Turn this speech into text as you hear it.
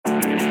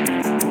You're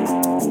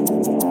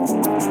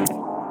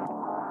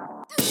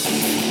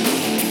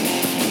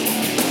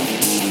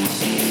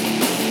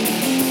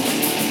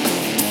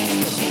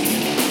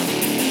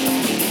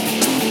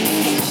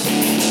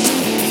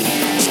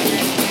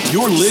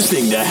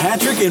listening to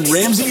Hattrick and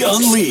Ramsey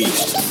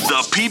Unleashed,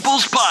 the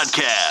People's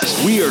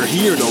Podcast. We are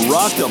here to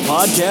rock the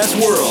podcast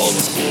world.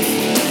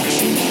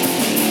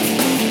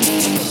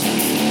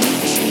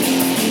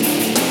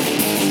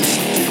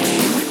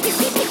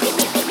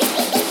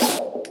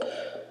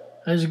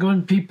 How's it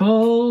going,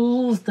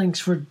 people? Thanks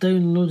for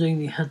downloading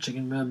the Hattrick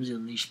and Ramsey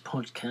Unleashed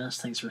podcast.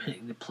 Thanks for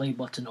hitting the play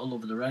button all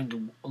over the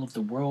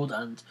world,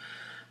 and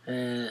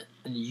in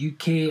the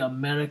UK,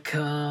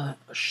 America,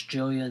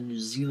 Australia, New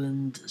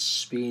Zealand,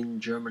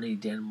 Spain, Germany,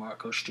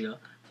 Denmark, Austria.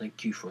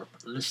 Thank you for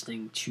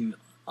listening to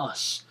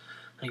us.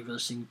 Thank you for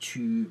listening to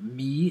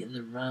me,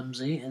 the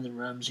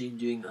Ramsey,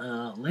 doing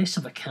less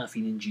of a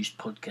caffeine-induced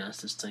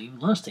podcast this time.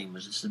 Last time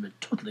was just a bit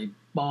totally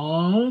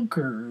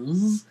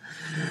bonkers.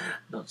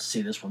 Not to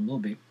say this one will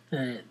be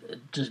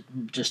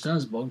just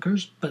as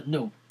bonkers, but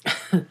no.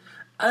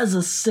 As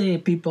I say,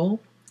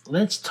 people,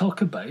 let's talk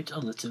about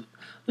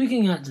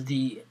looking at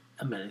the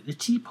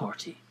Tea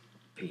Party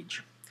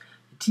page,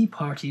 the Tea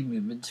Party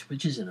movement,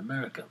 which is in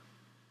America.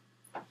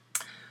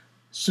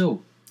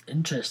 So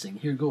interesting.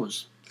 Here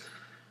goes.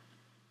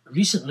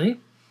 Recently,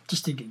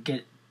 just to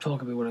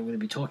talk about what I'm going to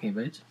be talking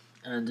about,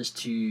 and just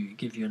to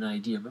give you an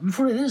idea. But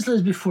before I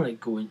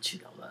go into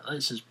all that,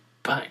 let's just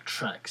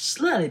backtrack,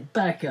 slightly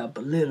back up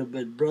a little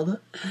bit,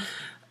 brother,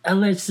 and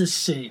let's just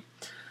say,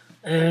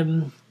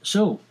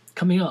 so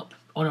coming up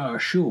on our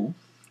show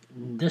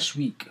this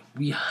week,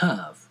 we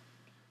have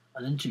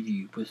an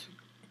interview with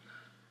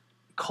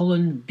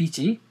Colin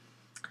Beattie.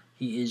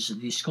 He is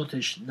he's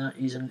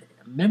a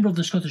member of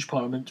the Scottish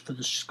Parliament for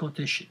the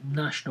Scottish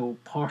National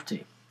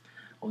Party.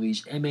 Or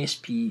he's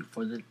MSP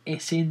for the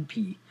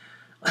SNP.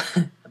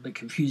 A bit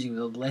confusing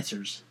with all the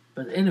letters.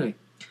 But anyway,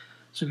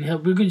 so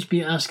we're going to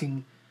be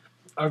asking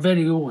our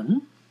very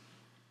own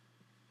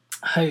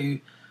how,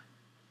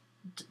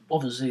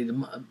 obviously,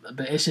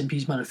 about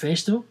SNP's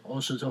manifesto,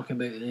 also talking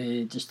about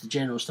just the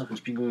general stuff that's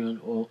been going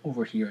on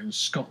over here in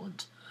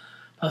Scotland.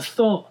 I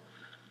thought,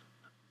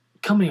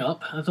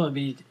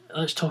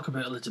 let's talk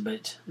about a little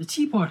bit the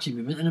Tea Party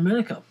movement in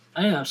America.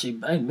 I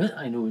admit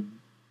I know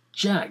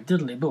jack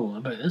diddly bo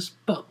about this,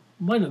 but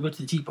why not go to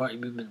the Tea Party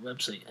movement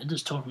website and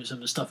just talk about some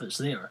of the stuff that's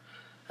there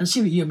and see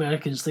what you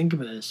Americans think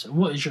about this and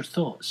what is your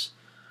thoughts,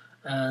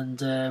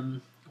 and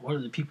what are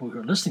the people who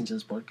are listening to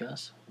this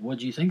podcast, what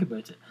do you think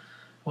about it,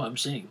 what I'm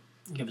saying.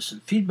 Give us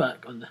some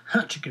feedback on the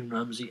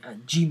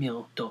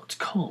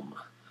hattrickandramsey@gmail.com.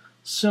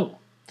 So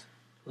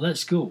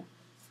let's go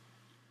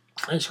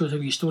to a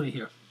wee story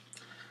here.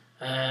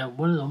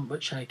 One of them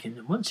which I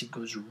can, once it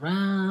goes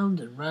round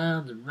and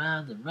round and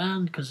round and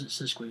round, because it's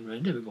just going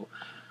round, there we go.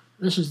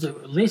 This is the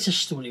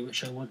latest story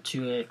which I want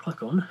to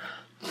click on.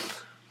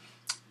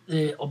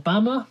 The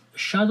Obama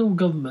shadow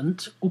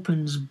government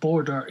opens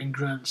border and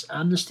grants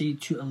amnesty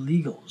to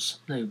illegals.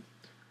 Now,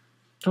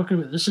 talking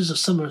about, this is a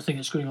similar thing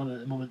that's going on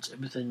at the moment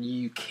within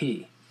the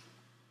UK.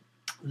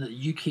 The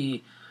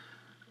UK,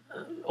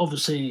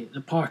 obviously,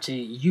 the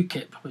party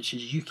UKIP, which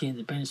is UK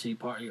Independence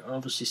Party, are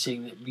obviously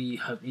saying that we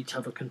need to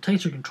have a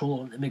tighter control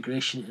on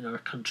immigration in our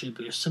country,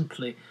 because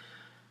simply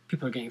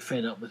people are getting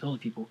fed up with all the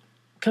people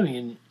coming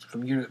in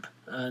from Europe,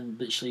 and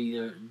literally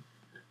they're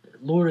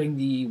lowering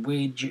the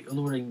wage,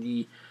 lowering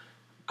the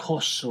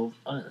costs of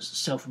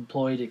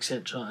self-employed,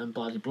 etc., and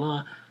blah blah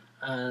blah,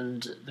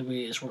 and the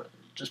way it's worked,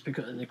 just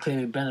because they're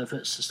claiming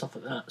benefits and stuff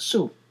like that.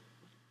 So,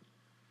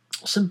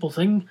 simple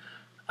thing.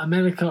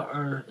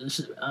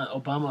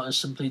 Obama is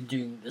simply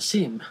doing the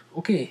same.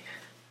 Okay,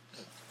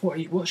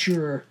 what's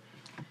your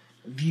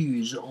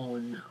views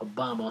on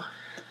Obama?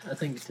 I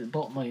think the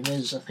bottom line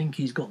is, I think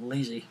he's gotten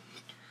lazy.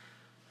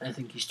 I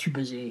think he's too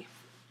busy.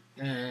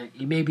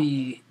 He may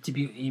be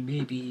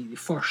the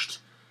first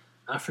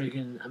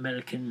African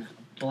American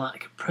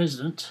black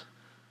president,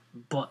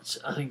 but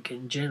I think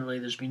in generally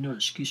there's been no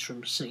excuse for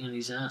him sitting on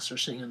his ass or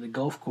sitting on the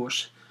golf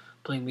course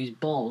playing with his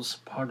balls.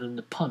 Pardon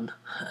the pun.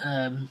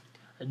 And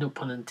no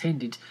pun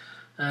intended.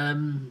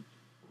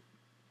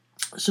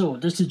 So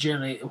this is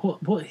generally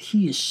what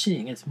he is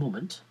saying at the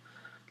moment.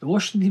 The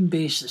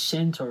Washington-based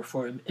Center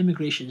for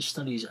Immigration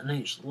Studies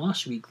announced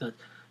last week that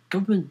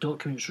government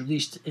documents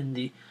released in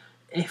the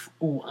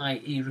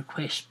FOIA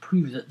request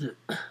prove that the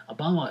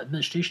Obama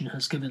administration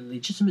has given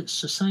legitimate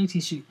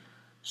society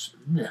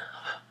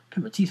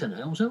put my teeth in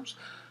it,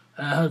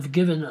 have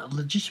given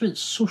legitimate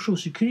social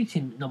security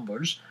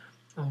numbers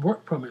and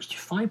work permits to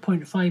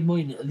 5.5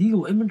 million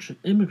illegal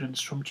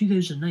immigrants from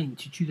 2009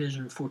 to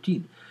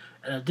 2014,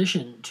 in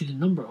addition to the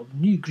number of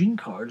new green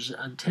cards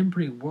and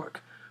temporary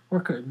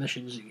worker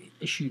admissions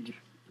issued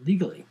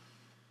legally.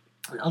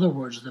 In other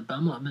words, the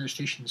Obama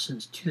administration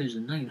since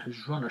 2009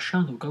 has run a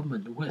shadow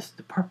government with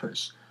the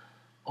purpose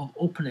of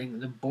opening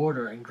the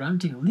border and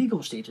granting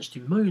legal status to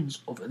millions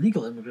of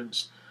illegal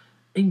immigrants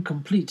in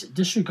complete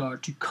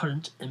disregard to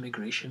current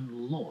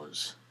immigration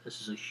laws.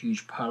 This is a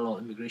huge parallel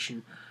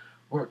immigration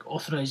work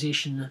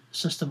authorization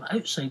system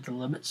outside the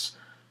limits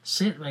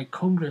set by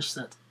Congress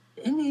that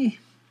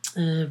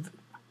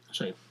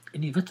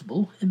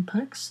inevitable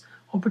impacts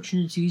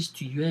opportunities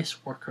to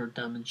US worker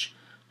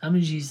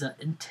damages the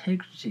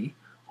integrity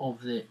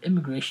of the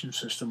immigration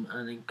system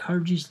and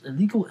encourages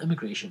illegal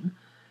immigration,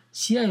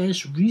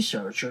 CIS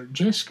researcher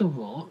Jessica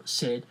Raw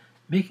said,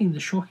 making the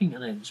shocking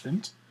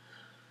announcement.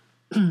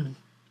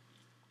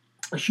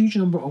 A huge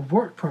number of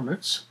work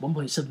permits,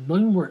 1.7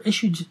 million, were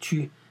issued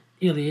to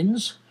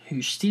aliens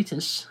whose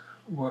status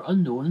were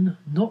unknown,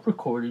 not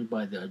recorded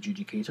by the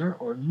adjudicator,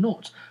 or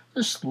not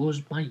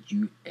disclosed by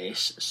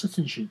US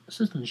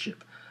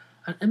citizenship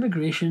and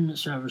immigration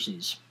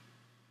services.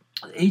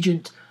 The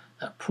agent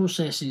that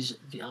processes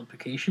the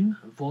application,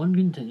 Vaughan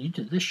continued,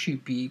 that this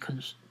should be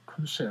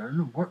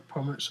concern. Work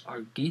permits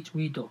are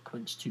gateway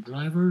documents to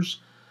drivers'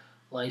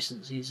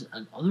 licenses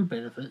and other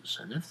benefits,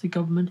 and if the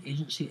government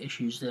agency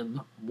issues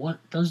them,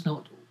 does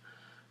not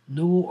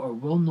know or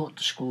will not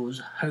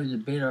disclose how the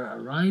bearer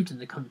arrived in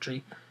the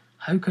country,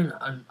 how can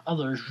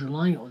others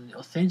rely on the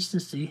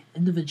authenticity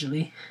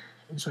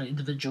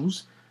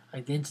individual's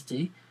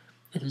identity?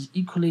 It is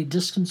equally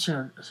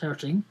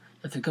disconcerting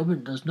if the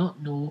government does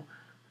not know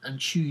and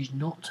choose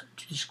not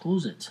to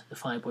disclose it. The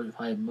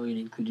 5.5 million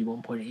included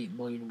 1.8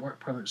 million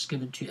work permits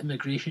given to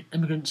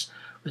immigrants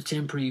with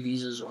temporary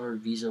visas or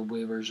visa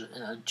waivers,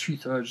 and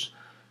 2/3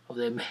 of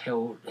them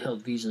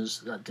held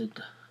visas that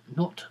did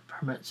not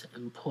permit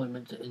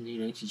employment in the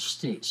United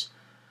States.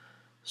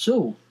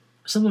 So,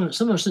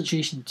 similar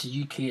situation to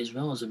UK as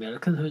well as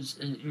America.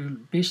 You're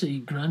basically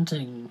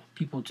granting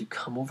people to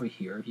come over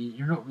here.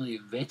 You're not really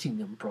vetting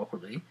them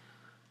properly,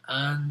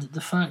 and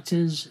the fact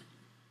is,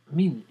 if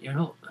you're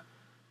not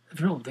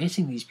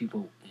vetting these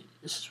people,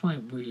 this is why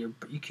you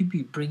could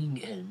be bringing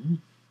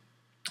in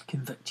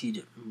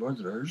convicted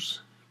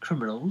murderers,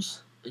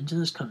 criminals into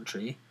this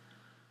country,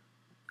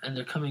 and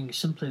they'll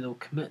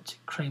commit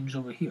crimes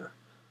over here.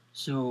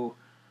 So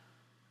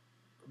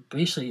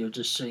basically, you're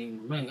just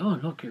saying, right,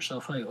 knock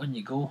yourself out, on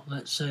you go.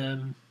 Let's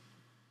come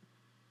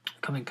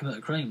and commit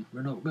a crime.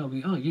 You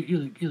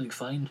look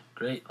fine,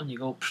 great, on you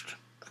go.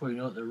 Before you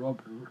know it, they're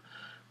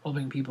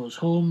robbing people's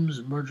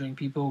homes, murdering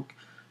people,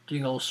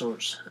 doing all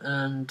sorts,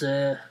 and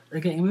they're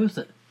getting away with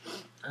it.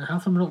 And half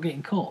of them are not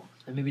getting caught.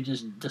 They maybe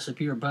just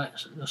disappear back,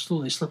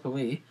 slowly slip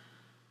away,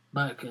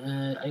 back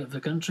out of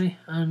the country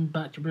and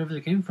back to wherever they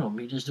came from.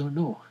 You just don't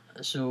know.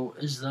 So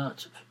is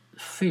that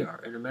fair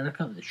in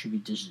America? That should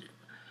be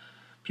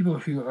people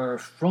who are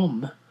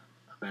from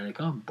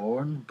America,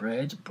 born,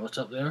 bred, brought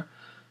up there,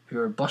 who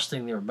are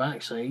busting their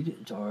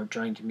backside or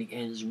trying to make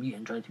ends meet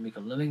and trying to make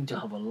a living, to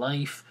have a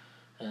life,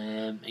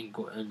 and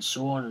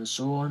so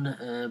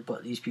on.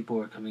 But these people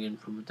are coming in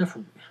from a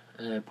different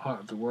part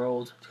of the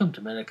world to come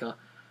to America,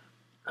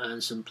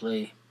 and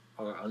simply,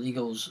 or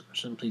illegals,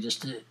 simply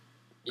just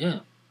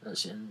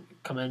that's it, and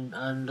come in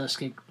and let's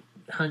get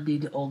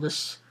handed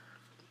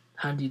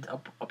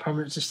a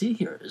permit to stay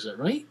here. Is it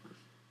right?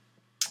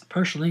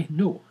 Personally,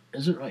 no.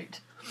 Is it right?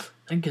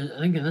 I think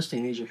in this day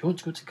and age, if you want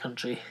to go to the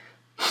country,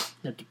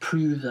 you have to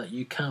prove that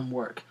you can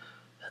work.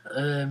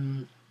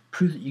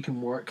 Prove that you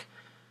can work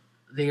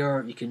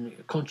there, you can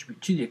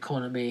contribute to the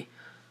economy,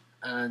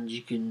 and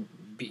you can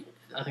be.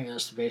 I think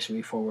that's the best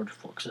way forward,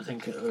 because I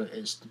think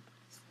it's the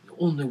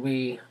only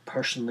way,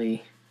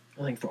 personally,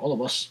 I think for all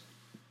of us,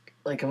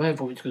 like if I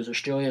wanted to go to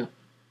Australia,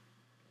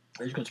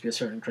 there's got to be a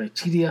certain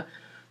criteria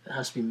that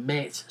has to be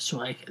met,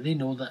 so they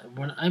know that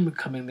when I'm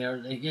coming there,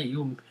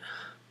 you're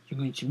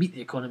going to meet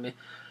the economy,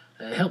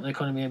 help the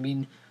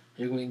economy.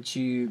 You're going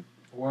to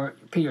work,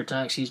 pay your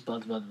taxes, blah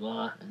blah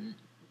blah, and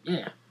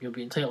you'll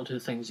be entitled to the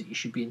things that you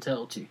should be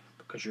entitled to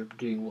because you're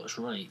doing what's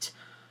right.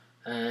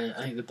 I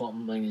think the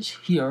bottom line is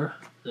here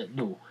that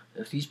no,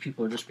 if these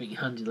people are just being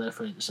handed left,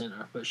 right, and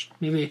centre, which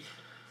maybe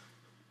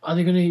are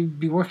they going to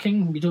be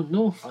working? We don't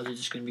know. Are they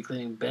just going to be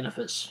claiming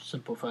benefits?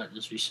 Simple fact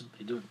is we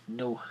simply don't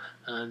know.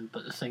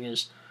 But the thing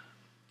is,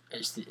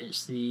 it's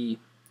the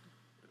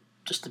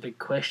big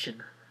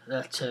question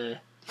that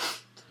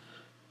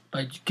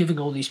by giving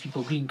all these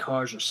people green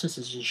cards or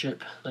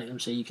citizenship, like them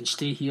say, you can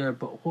stay here,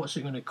 but what's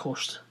it going to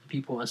cost the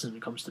people as when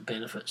it comes to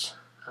benefits?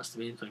 That's the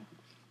main thing.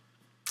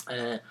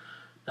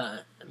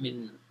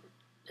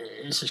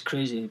 It's just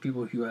crazy. The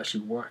people who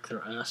actually work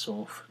their ass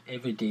off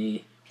every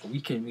day,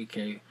 week in, week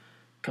out,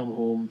 come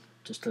home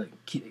just to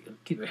keep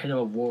their head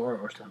above water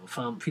or to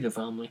have feed a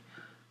family.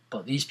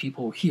 But these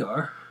people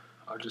here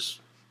are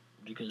just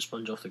going to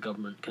sponge off the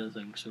government kind of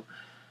thing. So,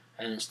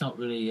 and it's not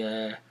really,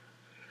 it's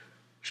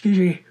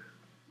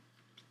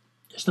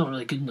not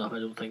really good enough. I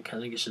don't think. I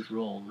think it's just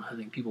wrong. I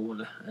think people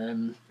want to.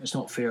 It's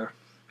not fair.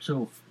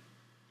 So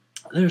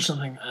there's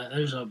something.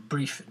 There's a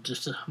brief. I'm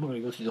not going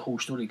to go through the whole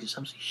story because it's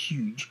absolutely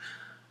huge,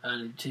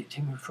 and it'd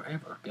take me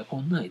forever, be up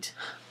all night.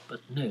 But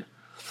no.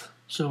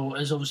 So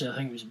as obviously, I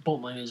think it was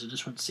bottom line is I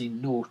just want to say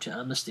no to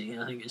amnesty.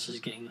 I think this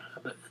is getting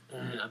a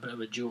bit of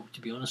a joke,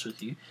 to be honest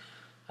with you.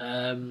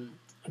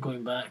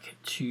 Going back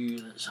to,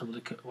 let's have a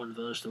look at one of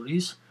the other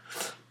stories.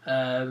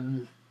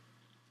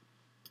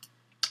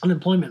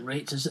 Unemployment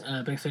rate is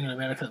a big thing in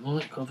America at the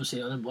moment.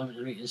 Obviously,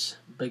 unemployment rate is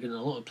big in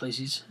a lot of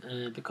places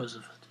because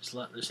of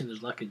they're saying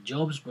there's lack of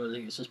jobs, but I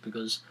think it's just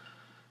because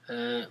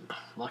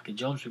lack of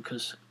jobs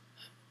because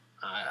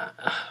how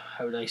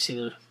would I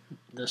say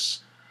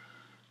this?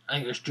 I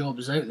think there's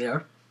jobs out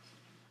there.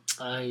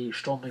 I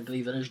strongly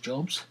believe there is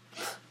jobs,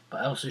 but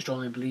I also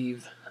strongly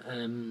believe,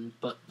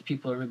 but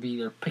people are maybe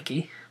they're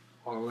picky,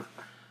 or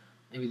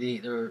maybe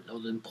the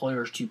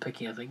employer's too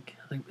picky. I think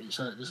it's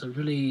a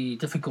really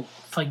difficult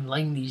fine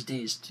line these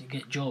days to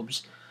get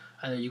jobs.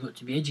 Either you've got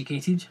to be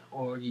educated,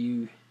 or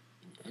you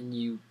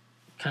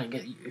can't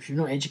get. If you're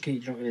not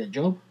educated, you don't get a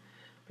job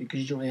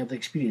because you don't really have the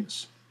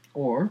experience,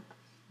 or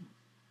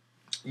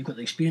you've got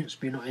the experience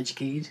but you're not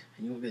educated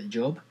and you won't get a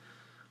job,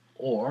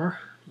 or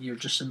you're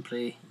just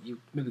simply you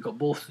maybe got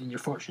both and you're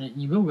fortunate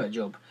and you will get a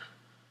job.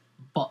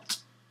 But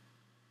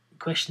the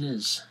question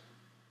is,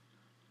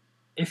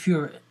 if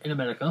you're in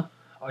America,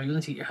 are you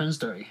willing to get your hands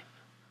dirty?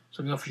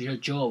 Somebody offers you a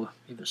job,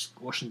 if it's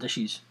washing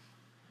dishes,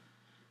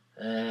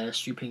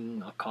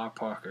 sweeping a car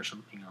park or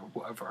something or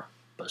whatever,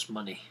 but it's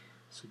money,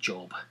 it's a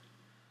job.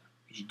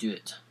 Would you do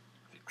it?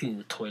 Cleaning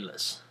the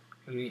toilets,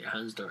 you're going to get your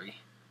hands dirty,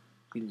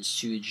 cleaning the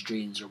sewage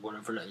drains or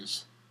whatever it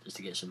is, just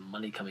to get some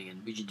money coming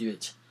in. Would you do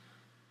it?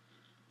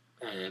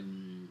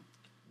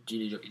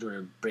 You don't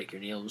want to break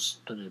your nails,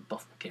 don't want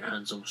to get your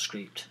hands all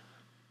scraped.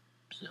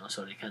 No,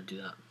 sorry, I can't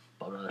do that.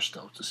 But I'd rather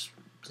still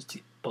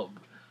but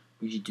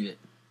would you do it?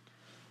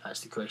 That's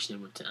the question I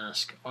want to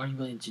ask. Are you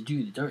willing to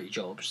do the dirty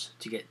jobs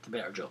to get the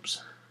better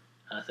jobs?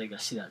 And I think I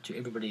see that to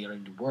everybody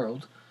around the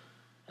world.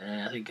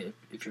 I think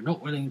if you're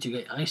not willing to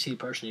get, I say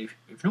personally, if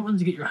you're not willing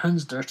to get your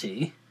hands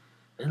dirty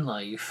in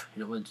life,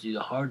 you're not willing to do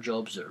the hard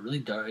jobs that are really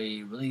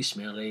dirty, really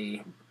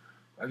smelly,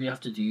 whatever you have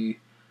to do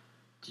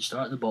to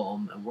start at the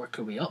bottom and work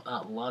your way up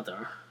that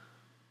ladder,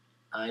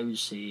 I would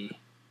say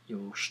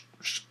you'll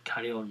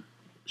carry on,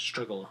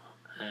 struggle.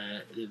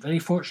 The very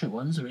fortunate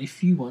ones, the very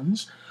few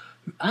ones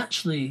who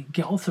actually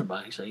get off their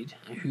backside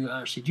and who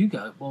actually do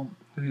get it,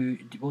 who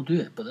will do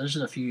it. But there's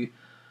a few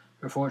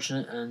who are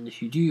fortunate, and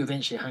if you do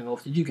eventually hang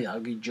off, they do get a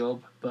good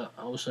job. But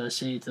also I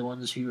say to the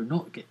ones who are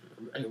not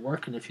out of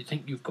work, and if you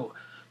think you're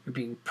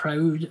being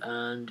proud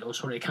and oh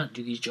sorry I can't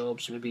do these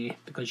jobs maybe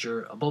because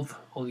you're above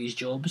all these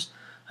jobs,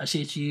 I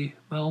say to you,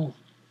 well,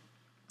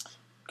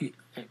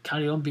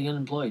 carry on being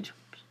unemployed.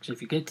 Because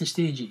if you get to the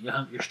stage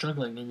that you're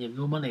struggling and you have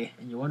no money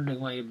and you're wondering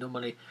why you have no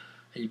money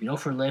and you've been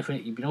offered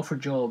you've been offered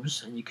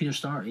jobs and you could have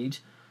started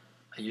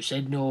and you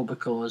said no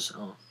because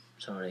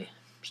sorry,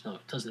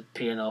 it doesn't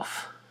pay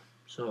enough.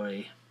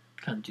 Sorry,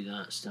 can't do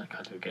that. I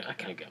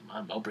can't get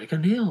I'll break a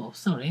nail.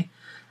 Sorry,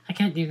 I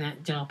can't do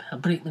that job. I'll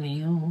break my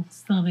nail.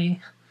 Sorry.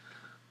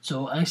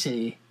 So I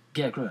say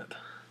get a grip.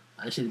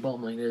 I say the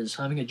bottom line is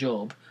having a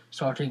job,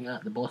 starting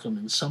at the bottom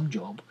in some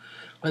job,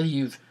 whether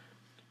you've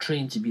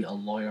trained to be a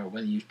lawyer,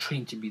 whether you've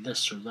trained to be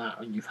this or that,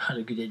 and you've had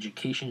a good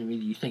education, and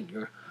maybe you think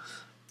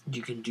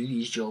you can do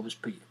these jobs,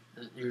 but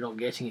you're not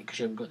getting it because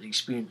you haven't got the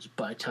experience.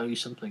 But I tell you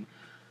something,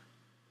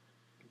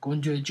 go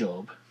and do a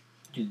job,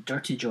 do the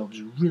dirty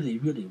jobs really,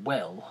 really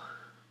well.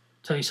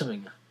 Tell you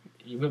something,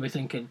 you will be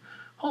thinking,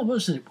 oh,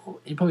 what's it?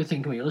 You're probably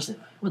thinking when you're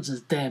listening, what's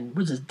this damn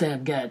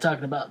guy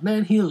talking about?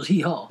 Man heels,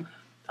 hee haw.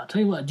 I'll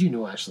tell you what I do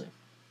know actually.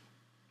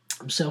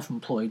 I'm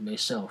self-employed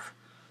myself.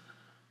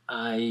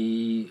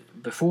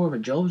 Before my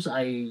jobs,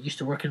 I used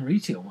to work in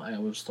retail. I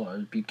always thought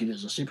I'd be good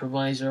as a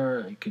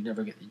supervisor. I could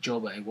never get the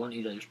job I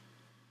wanted. I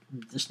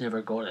just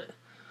never got it.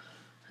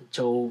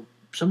 Until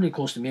somebody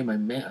close to me, my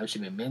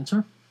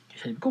mentor, he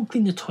said, go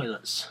clean the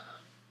toilets.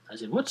 I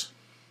said, what?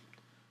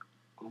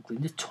 Go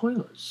clean the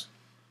toilets.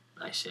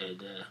 I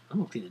said, I'm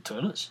going to clean the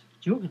toilets.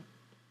 Joking.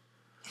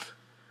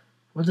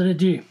 What did I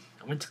do?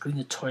 I went to clean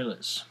the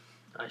toilets.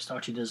 I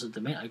started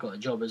I got a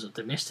job as a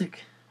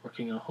domestic,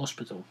 working in a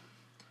hospital,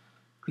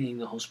 cleaning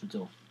the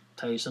hospital.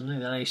 Tell you something,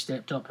 then I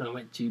stepped up and I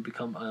went to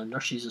become a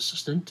nurse's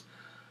assistant.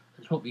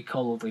 It's what we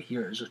call over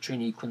here as a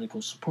trainee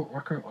clinical support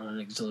worker or an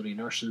auxiliary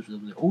nurse in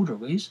the older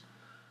ways.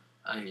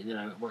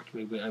 I worked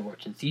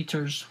in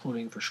theatres,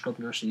 floating for scrub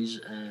nurses,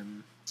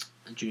 and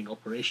during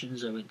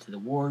operations I went to the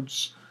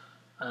wards.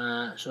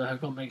 So I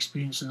got my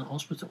experience in the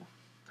hospital.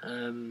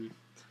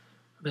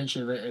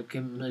 Eventually I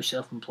became now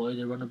self-employed.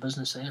 I run a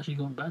business. I actually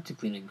going back to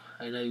cleaning.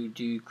 I now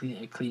do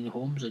clean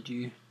homes. I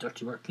do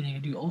dirty work cleaning. I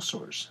do all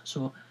sorts.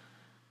 So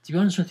to be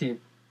honest with you,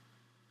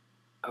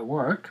 at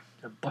work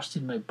I've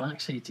busted my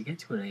backside to get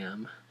to where I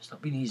am. It's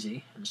not been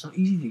easy, and it's not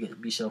easy to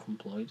be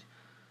self-employed.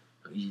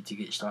 Not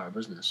easy to start a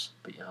business,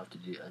 but you have to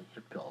do it. You have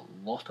to put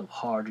a lot of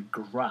hard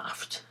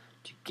graft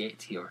to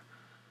get here,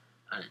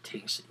 and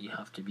you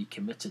have to be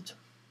committed.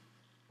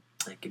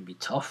 It can be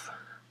tough,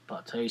 but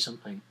I'll tell you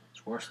something,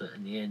 it's worth it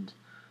in the end,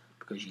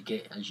 because you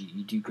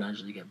do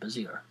gradually get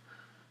busier.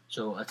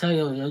 So I tell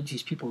you,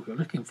 these people who are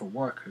looking for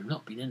work, who have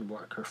not been in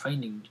work, or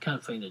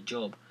can't find a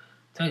job,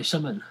 tell you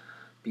something,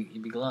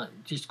 you'd be glad,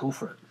 just go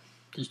for it.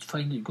 Just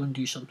find it, go and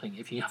do something.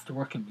 If you have to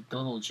work at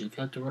McDonald's, if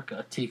you have to work at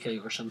a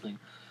takeout or something,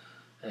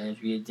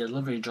 if you're a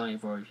delivery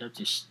driver, if you have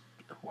to,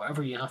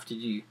 whatever you have to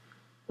do,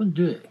 Don't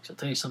do it, because I'll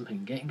tell you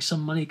something, getting some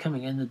money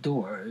coming in the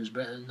door is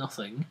better than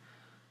nothing,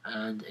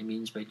 and it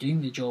means by doing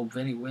the job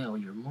very well,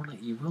 you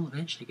will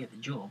eventually get the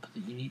job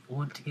that you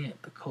want to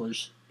get,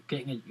 because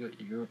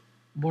you're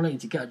more likely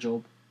to get a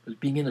job than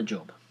being in a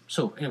job.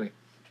 So anyway,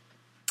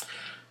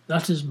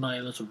 that is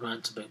my little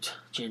rant about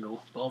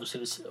general, but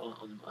obviously it's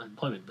on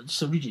unemployment, but it's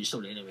a region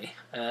story anyway.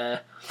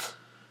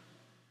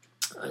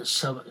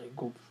 So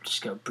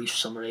just get a brief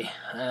summary.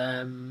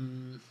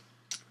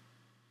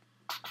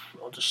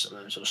 I'll just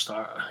sort of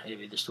start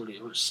anyway. The story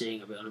I was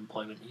saying about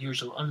unemployment.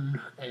 Years of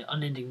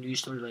unending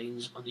news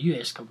storylines on the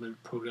U.S.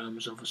 government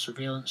programs of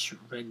surveillance,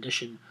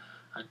 rendition,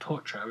 and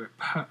torture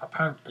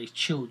apparently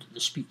chilled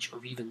the speech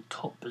of even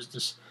top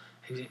business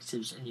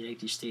executives in the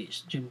United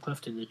States. Jim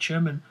Clifton, the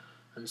chairman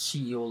and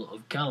CEO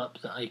of Gallup,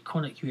 the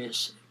iconic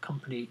U.S.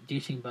 company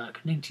dating back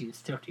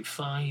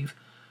 1935,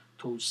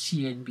 told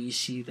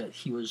CNBC that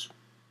he was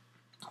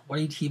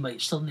worried he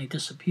might suddenly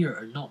disappear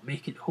and not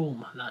make it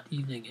home that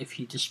evening if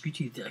he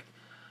disputed the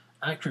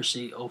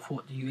accuracy of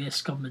what the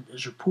US government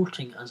is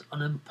reporting as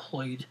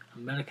unemployed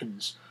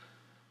Americans.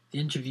 The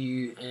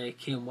interview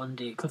came one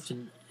day.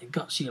 Clifton, a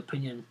gutsy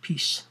opinion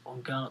piece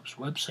on Gallup's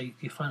website,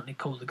 defiantly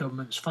called the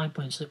government's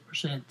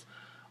 5.6%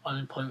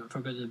 unemployment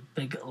figure the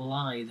big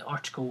lie. The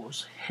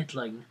article's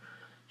headline,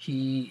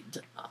 his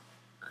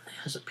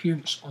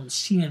appearance on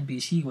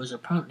CNBC was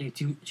apparently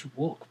to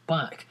walk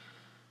back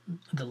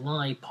the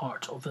lie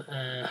part of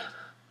the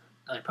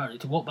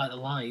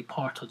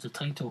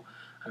title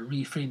and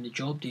reframe the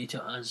job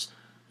data as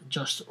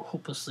just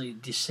hopelessly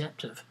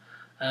deceptive.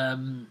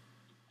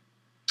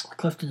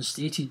 Clifton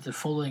stated the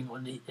following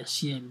on the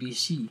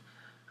CNBC.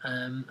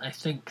 I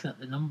think that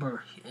the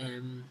number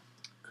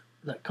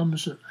that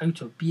comes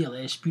out of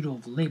BLS, Bureau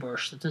of Labour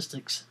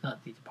Statistics,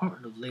 that the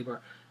Department of Labour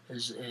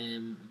is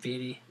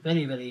very,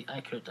 very, very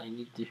accurate. I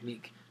need to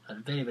make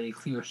that very, very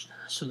clear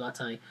so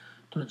that I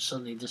don't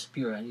suddenly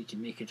disappear. I need to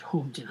make it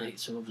home tonight.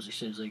 So obviously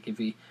sounds like if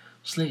he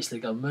slates the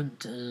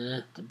government,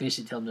 to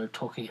basically tell them they're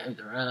talking out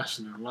their ass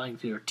and they're lying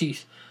through their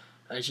teeth,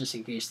 just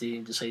in case they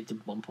decide to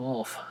bump them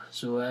off.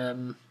 So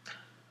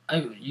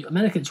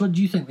Americans, what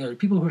do you think there?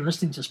 People who are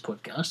listening to this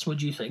podcast, what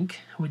do you think?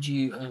 What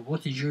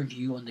is your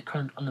view on the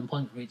current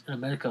unemployment rate in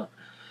America,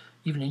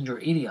 even in your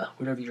area,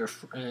 wherever you're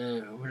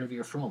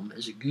from?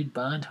 Is it good,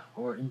 bad,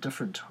 or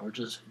indifferent, or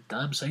just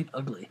damn sight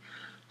ugly?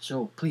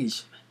 So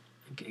please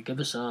give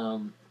us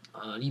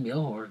an email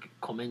or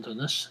comment on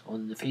this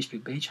on the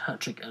Facebook page.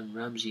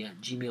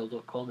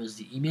 HattrickandRamsey@gmail.com is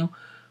the email,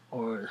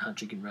 or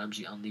Hattrick and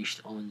Ramsey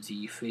Unleashed on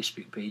the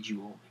Facebook page.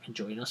 You can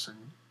join us and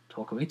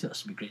talk about it.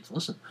 This would be great to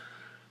listen.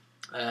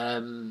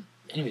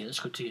 Anyway, let's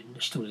go to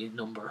story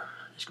number.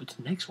 Let's go to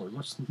the next one.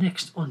 What's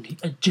next on the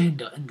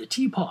agenda in the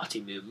Tea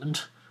Party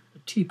movement?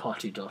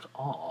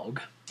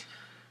 TeaParty.org.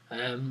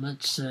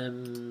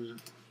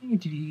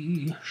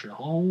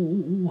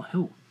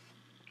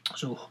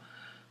 So,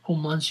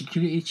 Homeland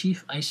Security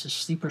Chief, ISIS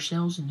sleeper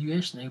cells in the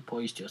US now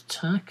poised to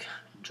attack.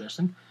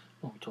 Interesting.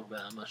 Won't talk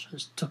about that much.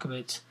 Let's talk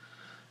about.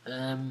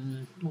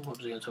 What was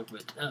I going to talk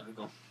about? There we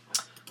go.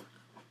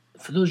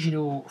 For those you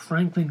know,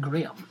 Franklin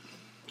Graham.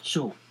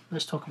 So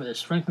let's talk about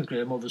this. Franklin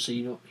Graham, obviously,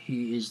 you know,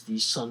 he is the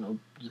son of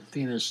the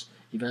famous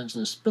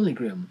evangelist Billy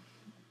Graham.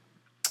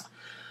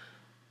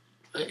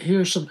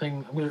 Here's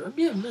something I'm gonna.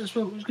 Yeah, it's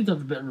good to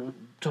have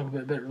talk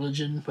about a bit of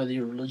religion, whether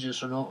you're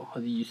religious or not,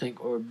 whether you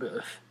think or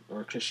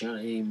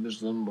Christianity,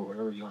 Muslim, or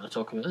whatever you want to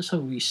talk about. Let's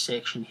have a wee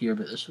section here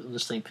about this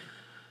time.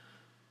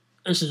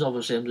 This is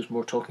obviously, I'm just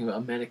more talking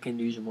about American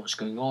news and what's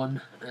going on,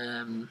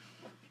 and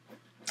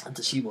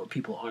to see what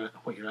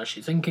you're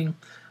actually thinking.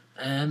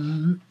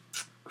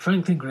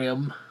 Franklin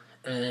Graham,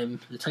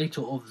 the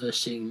title of this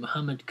saying,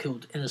 Muhammad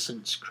killed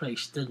innocents,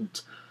 Christ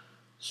didn't.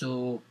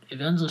 So,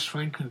 evangelist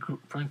Franklin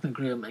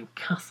Graham and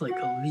Catholic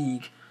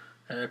League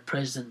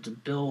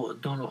President Bill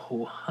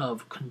Donohoe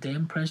have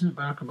condemned President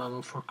Barack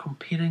Obama for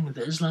comparing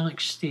the Islamic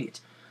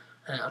State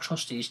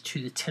atrocities to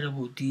the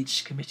terrible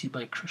deeds committed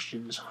by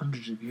Christians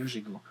hundreds of years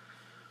ago.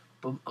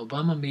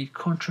 Obama made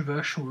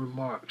controversial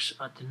remarks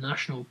at the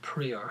National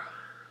Prayer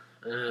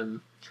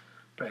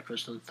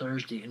breakfast on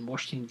Thursday in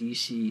Washington,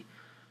 D.C.,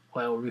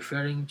 while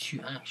referring to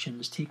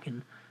actions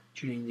taken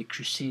during the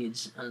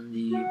Crusades and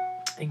the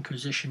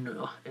Inquisition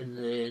in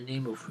the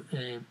name of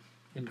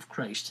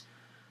Christ.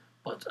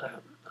 But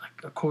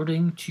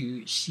according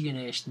to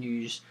CNS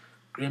News,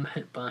 Graham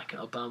hit back at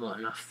Obama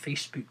in a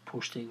Facebook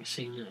posting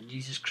saying that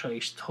Jesus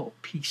Christ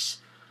taught peace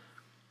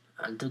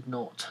and did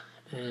not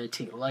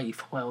take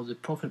life, while the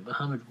Prophet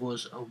Muhammad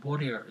was a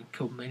warrior and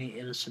killed many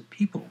innocent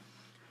people.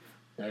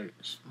 Now,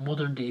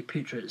 modern day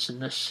patriots in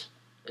this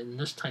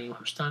time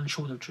have stand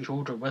shoulder to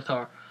shoulder with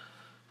our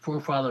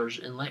forefathers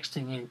in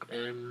Lexington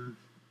and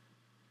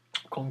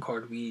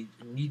Concord. We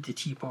need the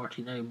Tea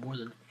Party now more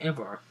than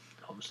ever.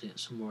 Obviously,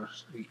 it's some more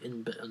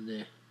in bit on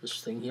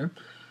this thing here.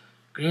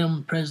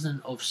 Graham,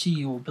 president of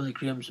CEO Billy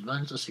Graham's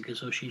Evangelistic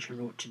Association,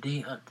 wrote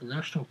today at the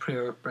National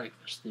Prayer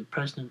Breakfast. The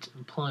president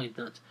implied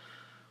that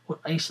what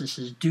ISIS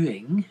is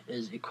doing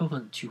is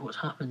equivalent to what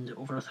happened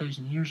over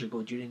 1,000 years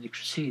ago during the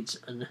Crusades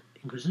and the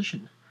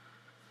Inquisition.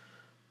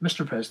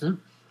 Mr. President,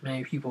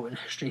 Many people in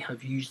history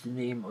have used the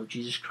name of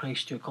Jesus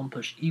Christ to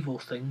accomplish evil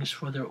things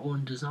for their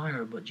own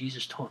desire, but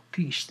Jesus taught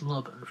peace,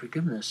 love, and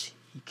forgiveness.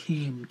 He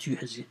came to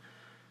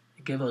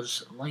give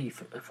us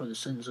life for the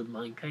sins of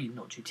mankind,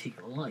 not to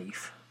take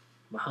life.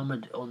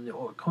 Muhammad, on the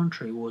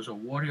contrary, was a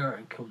warrior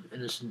and killed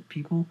innocent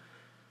people.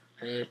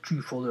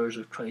 True followers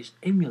of Christ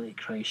emulate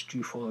Christ.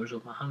 True followers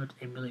of Muhammad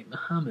emulate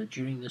Muhammad.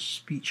 During this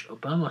speech,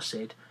 Obama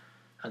said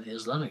that the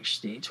Islamic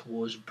State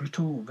was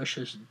brutal,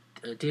 vicious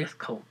death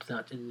cult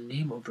that, in the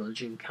name of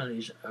religion,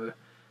 carries out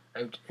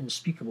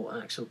unspeakable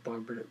acts of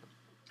barbarism,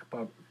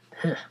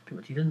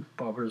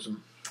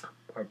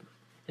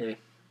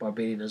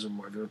 barbarianism,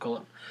 whatever you call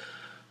it.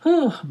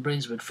 Oh,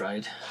 brains a bit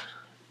fried.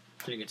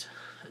 Doing it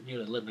at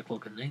nearly 11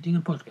 o'clock at night, doing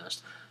a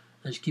podcast.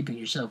 That's keeping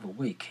yourself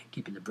awake,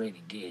 keeping the brain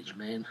engaged,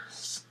 man.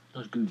 It's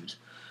not good.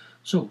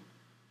 So,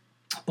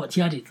 but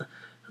he added,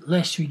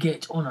 lest we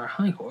get on our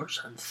high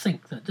horse and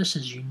think that this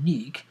is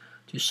unique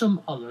to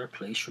some other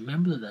place,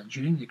 remember that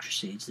during the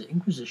Crusades, the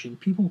Inquisition,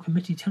 people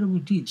committed terrible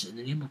deeds in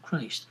the name of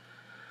Christ.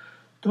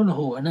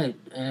 Donahoe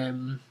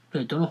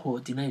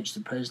denounced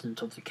the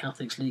president of the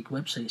Catholics League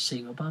website,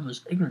 saying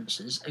Obama's ignorance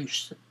is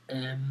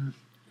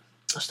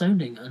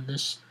astounding, and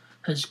his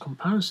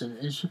comparison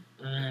is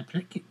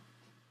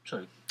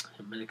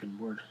American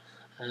word,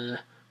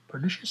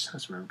 pernicious.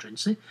 That's what I'm trying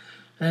to say.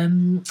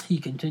 He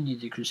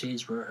continued, the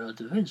Crusades were a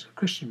defensive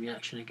Christian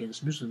reaction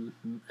against Muslim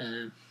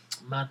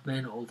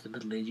madmen of the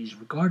Middle Ages.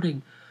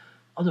 Regarding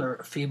other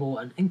fable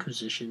and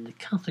Inquisition, the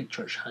Catholic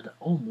Church had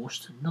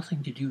almost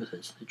nothing to do with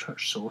it. The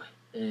Church saw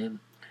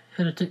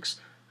heretics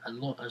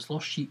as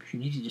lost sheep who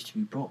needed to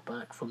be brought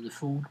back from the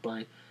fold.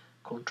 By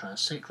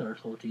contrast, secular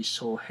authorities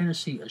saw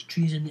heresy as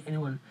treason.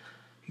 Anyone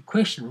who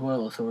questioned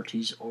royal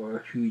authorities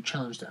or who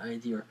challenged the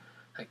idea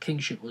that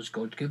kingship was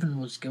God-given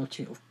was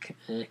guilty of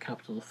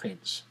capital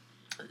offence.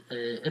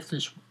 If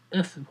it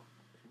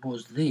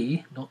was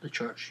they, not the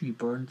Church, who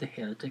burned the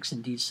heretics,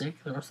 indeed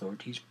secular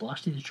authorities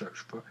blasted the Church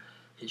for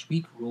its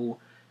weak role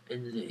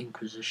in the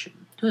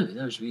Inquisition. Anyway,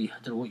 I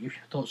don't know what your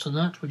thoughts on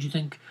that. What do you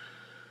think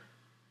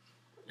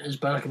is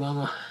Barack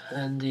Obama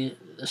and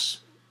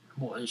this?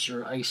 What is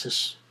your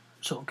ISIS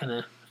sort of kind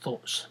of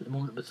thoughts at the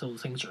moment with all the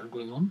things that are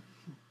going on?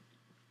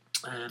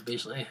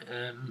 Basically,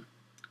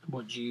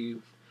 what do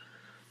you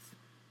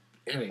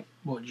think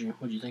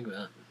about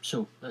that?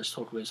 So let's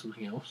talk about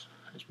something else.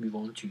 Let's move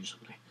on to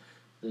something.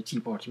 The Tea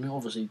Party movement.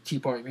 Obviously, Tea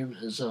Party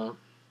movement is. Are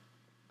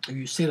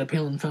you Sarah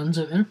Palin fans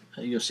out there?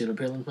 Are you a Sarah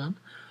Palin fan?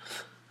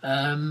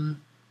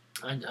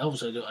 And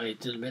obviously, I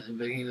did admit at the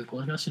beginning of the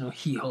podcast,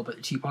 hee-haw about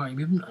the Tea Party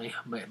movement.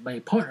 My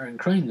partner in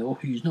crime, though,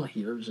 who's not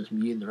here, is just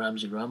me and the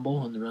Ramsey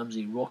Ramble and the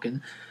Ramsey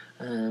Rockin'.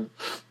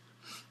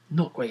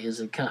 Not quite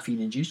as caffeine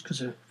induced,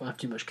 because if I have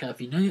too much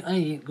caffeine now, I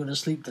ain't going to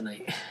sleep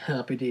tonight.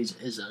 Happy days.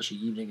 It is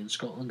actually evening in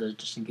Scotland,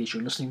 just in case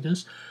you're listening to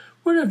this.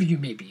 Wherever you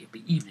may be, it'll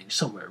be evening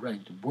somewhere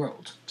around the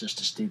world, just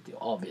to state the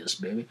obvious,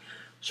 baby.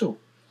 So,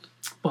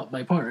 but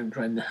my partner in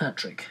crime, the Hat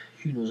Trick,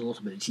 who knows a lot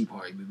about the Tea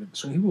Party movement,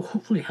 so he will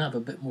hopefully have a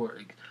bit more,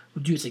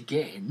 we'll do it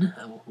again,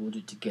 and we'll do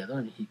it together,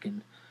 and he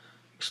can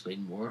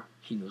explain more.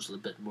 He knows a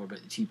little bit more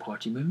about the Tea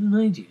Party movement than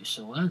I do,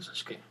 so that's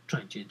just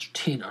trying to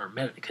entertain our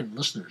American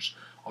listeners,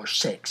 our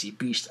sexy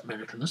beast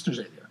American listeners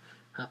out there.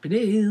 Happy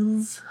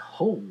days!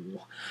 Ho!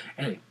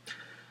 Anyway,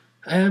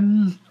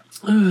 do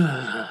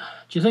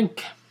you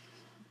think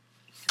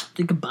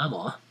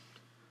Obama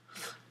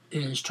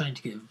is trying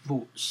to get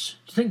votes?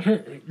 Do you think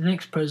the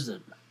next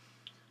president,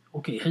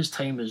 okay, his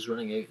time is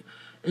running out,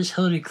 is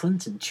Hillary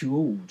Clinton too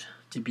old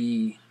to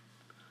be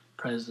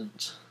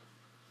president,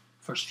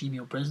 first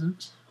female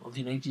president of the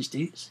United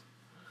States?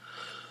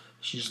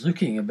 She's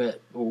looking a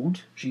bit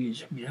old.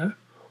 She's,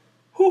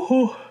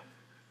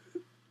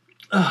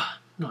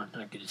 not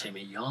good time to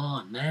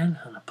yawn, man,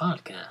 on a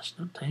podcast.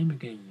 No time to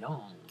get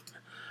yawn.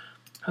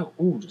 How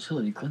old is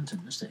Hillary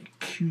Clinton? Just out of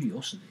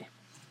curiosity.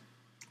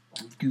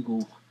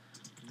 Google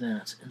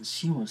that and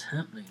see what's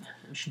happening.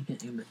 Is she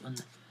getting a bit on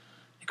the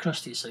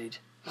crusty side?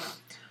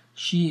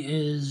 She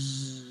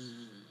is.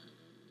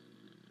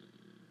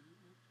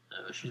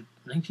 She's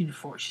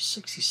 1940. She's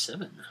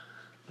 67.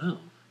 Wow.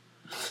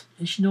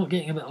 Is she not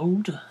getting a bit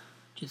older?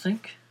 Do you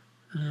think?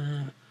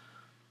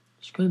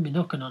 She's going to be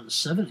knocking on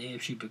 70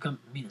 if she becomes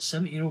a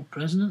 70-year-old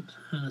president.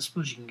 And I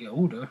suppose she can get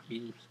older.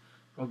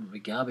 Robert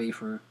Mugabe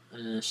for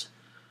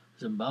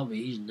Zimbabwe,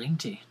 he's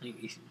 90 in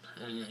his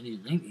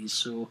 90s.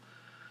 So,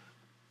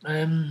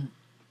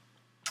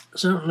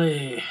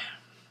 certainly,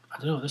 I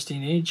don't know, this day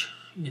and age,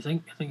 you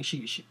think? I think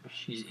she's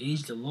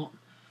aged a lot.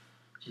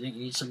 Do you think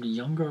you need somebody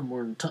younger,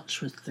 more in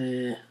touch with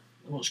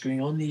what's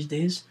going on these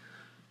days?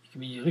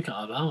 You look at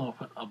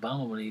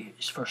Obama when he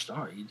first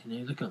started,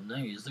 you look at him now,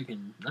 he's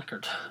looking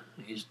knackered.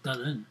 He's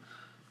done in.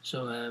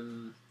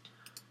 So,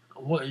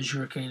 what is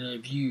your kind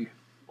of view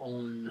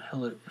on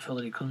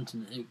Hillary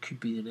Clinton? It could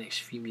be the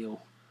next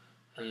female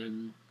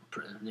president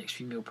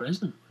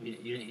of the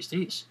United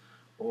States,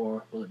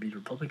 or will it be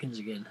Republicans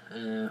again?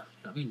 You know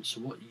what I mean? So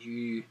what's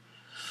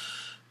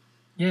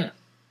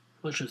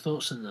your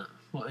thoughts on that?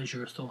 What is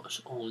your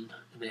thoughts on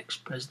the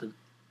next president?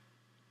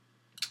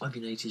 of the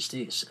United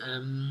States.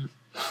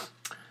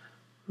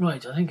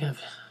 Right, I think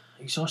I've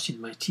exhausted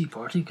my tea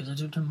party because I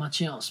don't have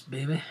much else,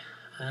 baby.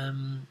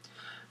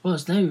 Well,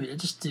 it's now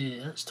just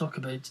let's talk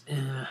about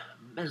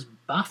it's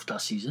BAFTA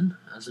season,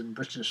 as in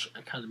British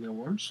Academy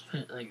Awards,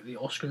 like the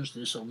Oscars,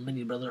 the sort of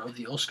mini brother of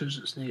the Oscars.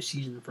 It's now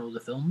season for all the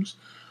films.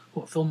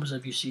 What films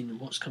have you seen and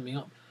what's coming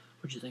up?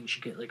 What do you think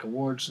should get like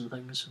awards and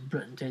things?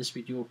 Britain tends to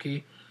be do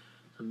okay.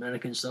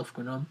 American stuff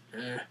going on.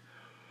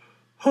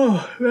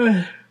 Oh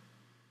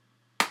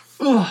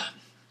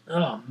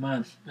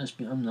man,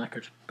 I'm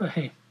knackered. But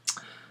hey,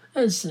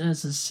 as I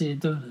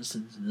said, this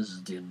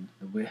is the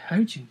way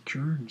how to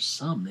cure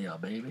insomnia,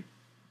 baby.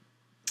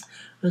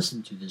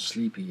 Listen to the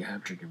Sleepy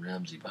Hattrick and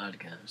Ramsey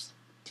podcast.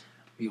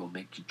 We will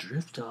make you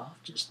drift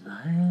off just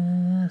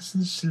nice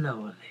and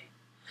slowly.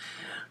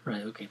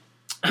 Right, okay.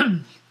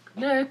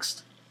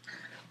 Next.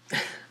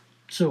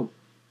 So,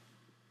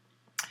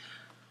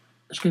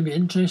 it's going to be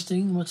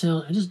interesting. What's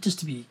else? Just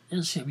to be,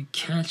 let's see, we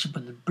catch up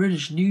on the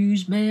British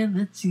news, man.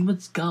 Let's see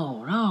what's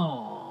going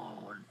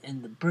on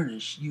in the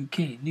British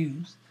UK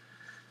news.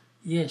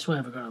 Yes, why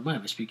have I got a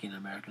mind speaking an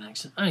American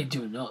accent? I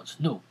do not.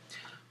 No.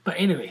 But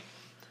anyway,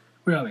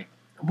 where are we?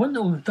 One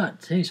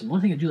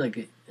thing I do like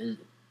is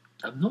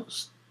I've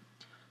not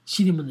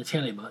seen him on the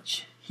telly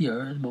much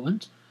here at the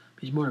moment.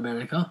 He's more in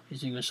America.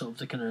 He's doing sort of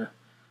the kind of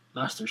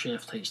Master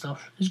Chef type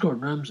stuff. He's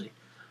Gordon Ramsay.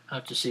 I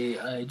have to say,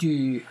 I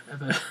do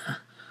have a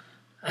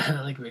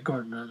I like about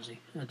Gordon Ramsay.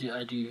 I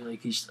do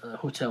like his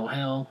Hotel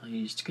Hell,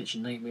 his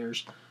Kitchen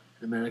Nightmares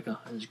in America.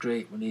 And it's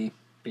great when he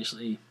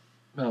basically,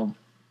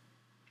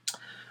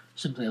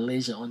 simply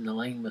lays it on the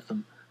line with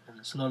them. And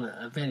it's a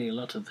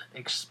lot of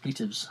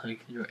expletives,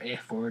 like your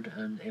F word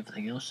and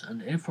everything else,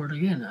 and F word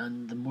again,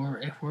 and the more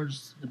F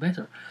words, the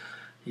better.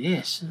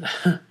 Yes,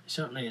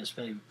 certainly it's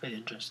very, very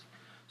interesting.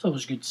 It's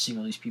always good to see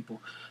all these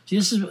people. See,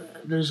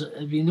 there's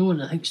been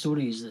known, I think,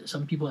 stories that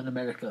some people in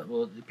America,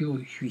 well, the people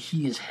who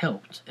he has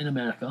helped in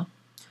America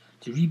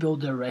to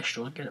rebuild their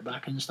restaurant, get it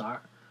back in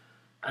start,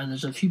 and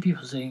there's a few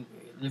people saying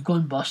they've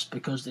gone bust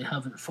because they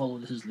haven't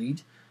followed his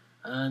lead,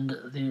 and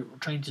they were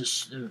trying to,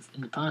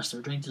 in the past, they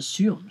were trying to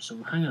sue him.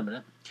 So hang on a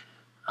minute.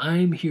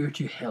 I'm here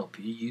to help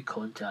you. You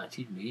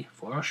contacted me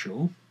for a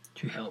show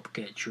to help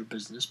get your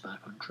business back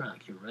on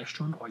track, your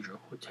restaurant or your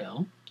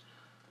hotel.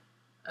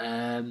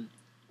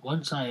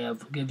 Once I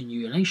have given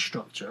you a nice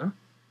structure,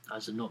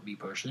 as in not me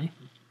personally,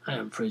 I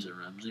am Fraser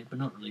Ramsey, but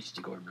not related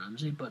to Gordon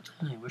Ramsay, but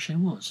I wish I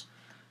was.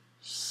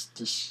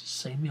 Just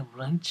sign me a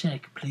blank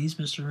check, please,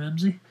 Mr.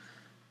 Ramsay.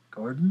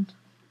 Gordon,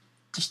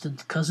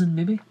 distant cousin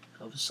maybe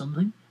of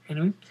something.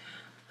 Anyway,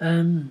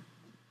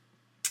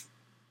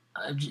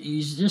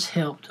 he's just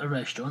helped a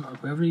restaurant or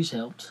whoever he's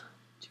helped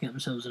to get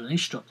themselves a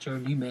nice structure, a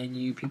new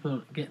menu,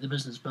 people get the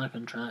business back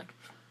on track.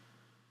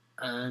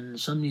 And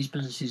some of these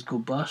businesses go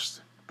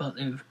bust, but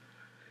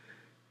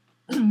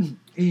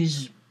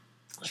he's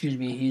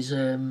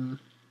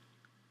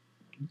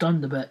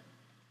done the bit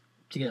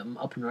to get them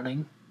up and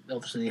running.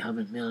 Obviously, they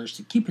haven't managed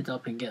to keep it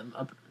up and get them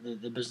up,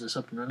 the business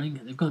up and running.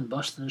 They've gone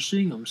bust and they're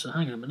suing him. So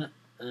hang on a minute,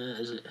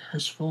 is it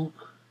his fault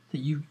that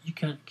you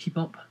can't keep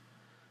up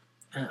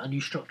a new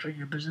structure in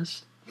your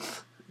business?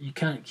 You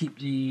can't keep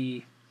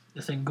the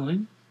thing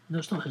going? No,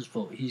 it's not his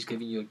fault. He's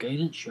giving you a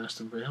guidance. You asked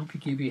him for help. He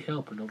gave you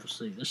help, and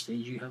obviously at this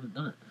stage you haven't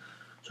done it.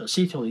 So I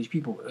say to all these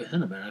people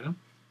in America,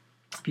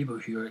 people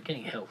who are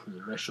getting help from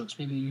the restaurants,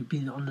 maybe you've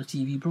been on the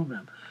TV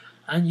program,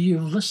 and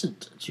you've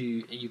listened to,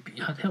 you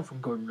had help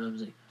from Gordon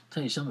Ramsay. I'll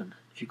tell you something.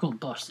 If you've gone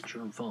bust, it's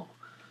your own fault.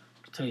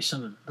 I'll tell you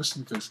something.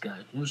 Listen to this guy.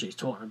 He knows what he's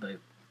talking about.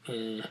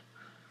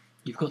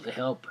 You've got the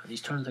help.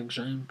 He's turned things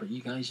around, but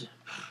you guys,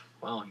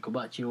 wow, you go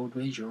back to your old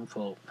ways. Your own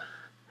fault.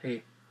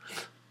 Hey.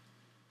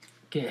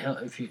 Get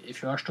help if you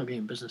are struggling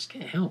in business.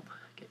 Get help.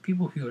 Get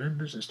people who are in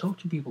business. Talk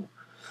to people.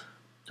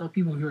 Talk to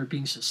people who are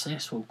being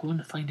successful. Go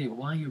and find out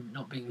why you're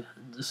not being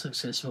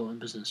successful in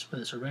business,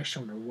 whether it's a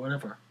restaurant or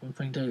whatever. Go and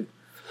find out.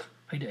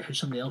 Find out how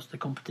somebody else in the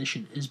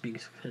competition is being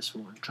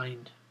successful and try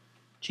and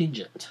change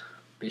it,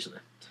 basically.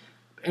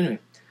 But anyway,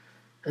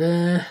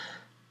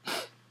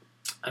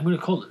 I'm going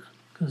to call it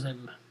because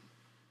I'm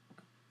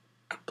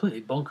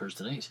completely bonkers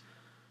tonight.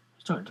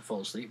 I'm starting to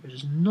fall asleep, which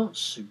is not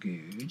so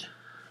good.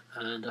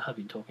 And I have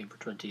been talking for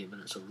 28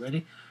 minutes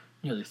already,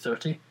 nearly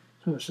 30.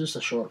 So it's just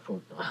a short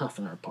half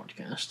an hour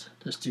podcast,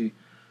 just to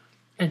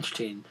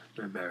entertain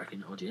your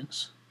American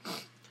audience.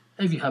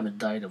 If you haven't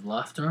died of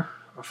laughter,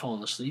 or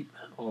fallen asleep,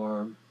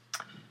 or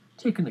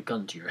taken a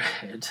gun to your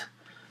head,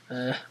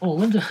 that's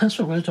what I'm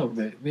going to talk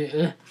about. We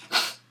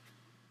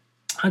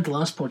had the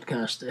last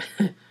podcast,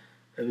 it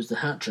was the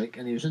hat trick,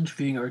 and he was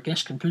interviewing our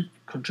guest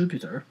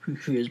contributor, who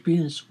has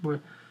been,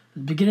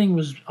 the beginning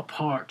was a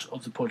part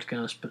of the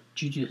podcast, but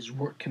due to his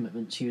work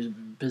commitments, he was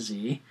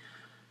busy.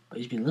 But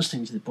he's been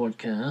listening to the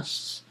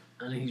podcasts,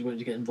 and he's going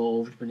to get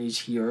involved when he's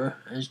here.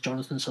 As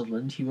Jonathan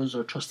Sutherland, he was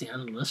our trusty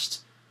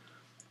analyst.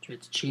 So we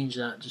had to change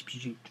that just due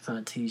to the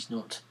fact he's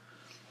not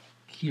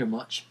here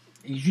much.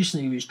 He's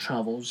recently with his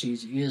travels.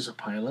 He is a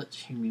pilot.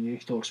 He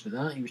talks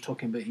about that. He was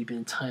talking about he'd been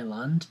in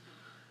Thailand,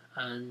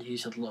 and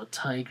he's had a lot of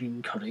Thai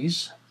green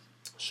curries.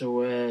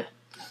 So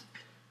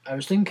I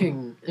was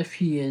thinking if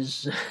he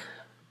is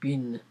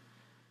been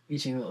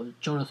eating,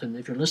 Jonathan,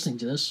 if you're listening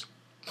to this,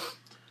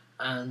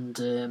 and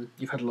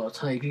you've had a lot of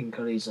Thai green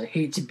curries, I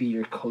hate to be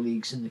your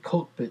colleagues in the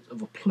cockpit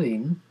of a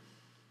plane,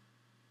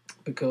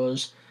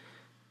 because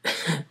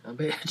I bet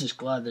they're just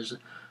glad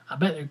I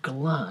bet they're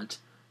glad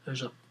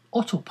there's a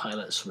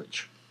autopilot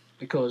switch,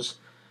 because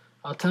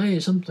I'll tell you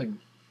something.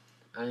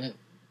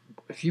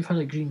 If you've had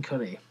a green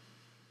curry,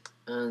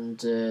 and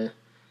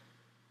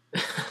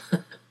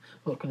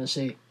what can I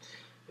say?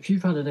 If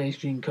you've had a nice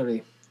green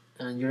curry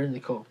and you're in the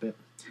cockpit,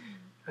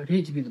 I'd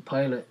hate to be the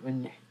pilot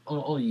when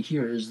all you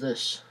hear is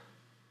this.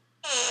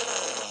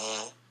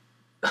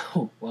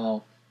 Oh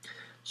wow!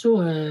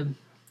 So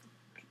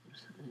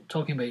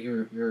talking about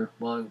your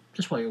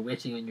just while you're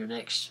waiting on your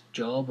next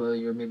job, or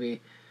you're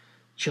maybe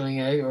chilling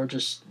out, or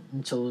just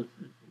until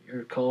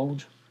you're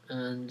called,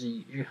 and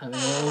you're having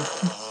a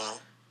lot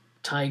of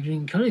Thai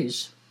green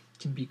curries.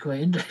 It can be quite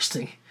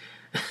interesting.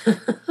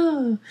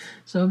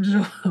 So I'm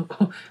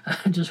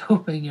just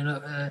hoping you're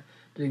not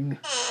doing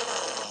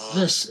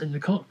this in the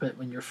cockpit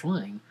when you're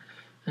flying.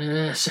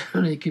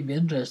 Certainly it could be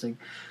interesting.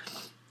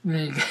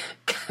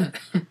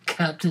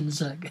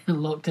 Captain's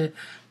locked it.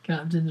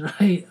 Captain's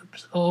right.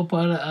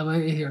 Autopilot, I'm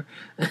out of here.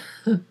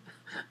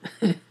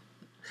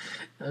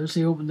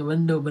 Obviously open the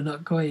window, but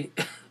not quite.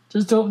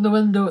 Just open the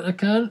window. I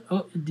can't.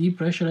 Oh,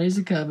 depressurize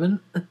the cabin.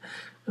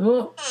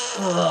 Oh,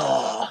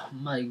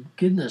 my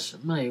goodness.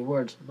 My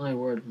word.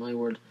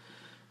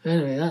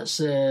 Anyway, that's,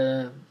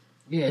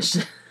 yes.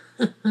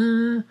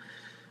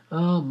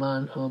 Oh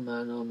man.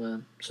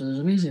 So there's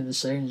amazing the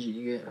sounds that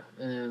you get.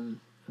 And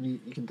you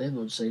can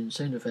download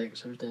sound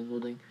effects. I was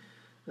downloading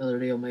the other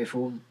day on my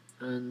phone,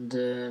 and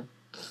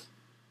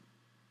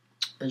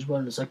there's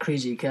one that's a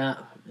crazy cat.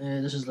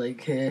 This is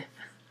like,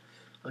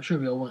 I'm sure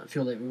we all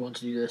feel like we want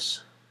to do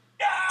this.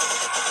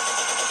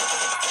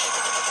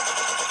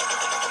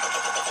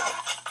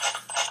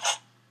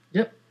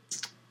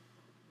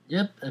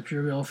 Yep, I'm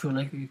sure we all feel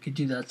like we could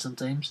do that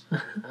sometimes.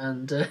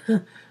 And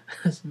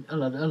I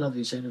love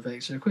these sound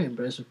effects. They're quite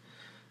impressive.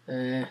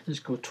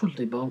 Just go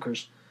totally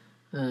bonkers.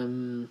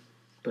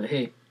 But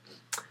hey,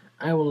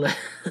 I will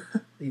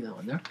leave that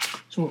one there.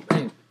 So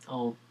anyway,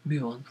 I'll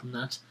move on from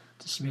that.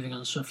 Just moving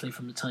on swiftly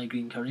from the Thai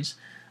green curries.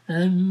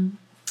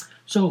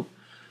 So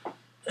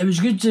it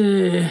was good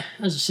to,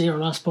 as I say, our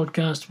last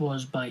podcast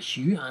was by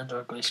Hugh and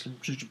our guest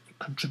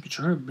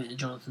contributor,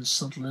 Jonathan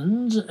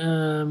Sutherland.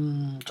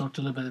 Talked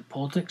a little bit about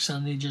politics,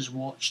 and they just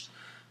watched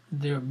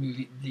their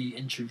movie, The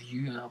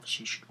Interview.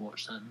 Obviously you should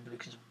watch that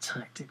because of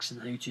tactics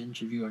and how to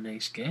interview our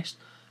next guest.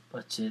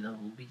 But that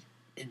will be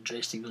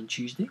interesting on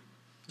Tuesday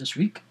this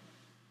week.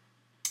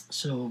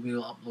 So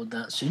we'll upload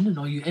that soon. And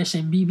all you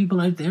SMB people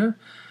out there,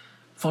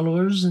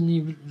 followers, and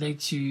you would like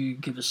to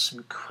give us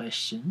some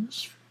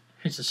questions,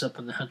 hit us up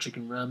on the Hattrick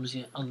and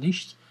Ramsey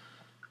Unleashed.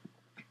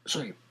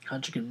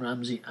 Hattrick and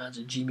Ramsey at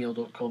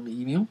gmail.com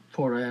email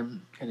for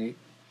any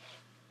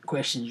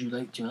questions you'd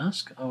like to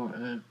ask,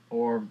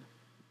 or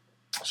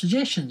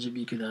suggestions if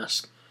you could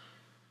ask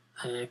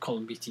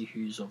Colin Beattie,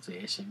 who's of the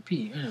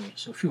SNP. Anyway,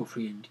 so feel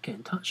free and get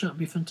in touch. That'd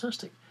be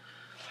fantastic.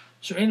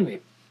 So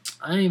anyway,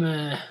 I'm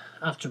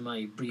after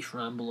my brief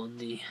ramble on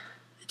the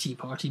Tea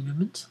Party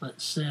movement.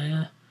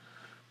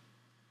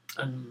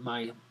 And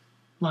my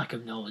lack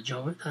of knowledge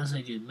of it, as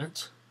I do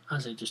admit,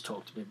 as I just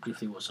talked about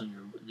briefly what's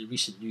on the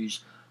recent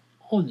news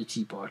on the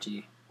Tea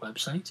Party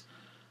website.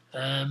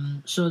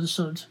 So I just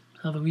thought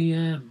have a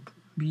wee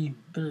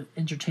bit of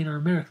entertain our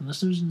American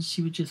listeners and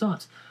see what you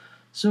thought.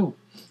 So,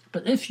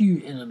 but if you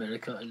in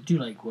America do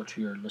like what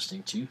you're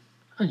listening to,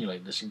 and you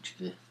like listening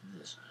to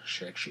this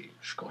sexy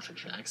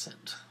Scottish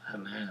accent,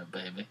 hello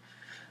baby.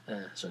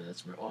 Sorry,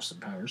 that's for Austin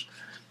Powers,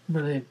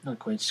 but not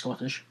quite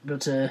Scottish.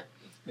 But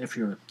if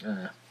you're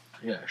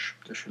yes,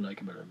 if you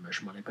like a bit of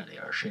Miss Moneypenny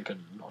or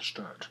shaken, not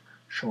stirred,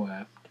 so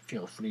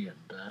feel free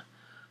and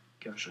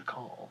give us a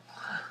call.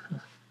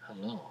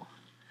 Hello.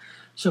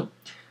 So,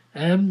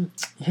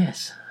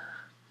 yes,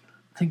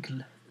 I think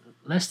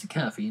less the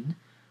caffeine,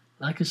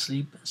 lack of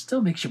sleep,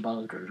 still makes you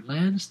bonkers,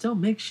 man. Still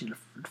makes you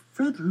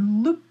Fruit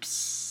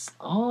Loops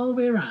all the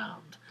way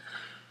around.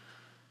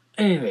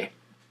 Anyway,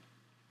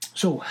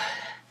 so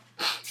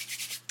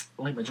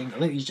I like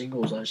these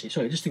jingles actually.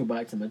 Sorry, just to go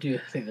back to them, I do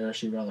think they're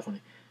actually rather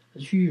funny.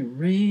 There's a few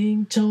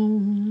ringtones.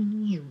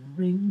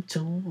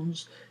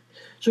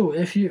 So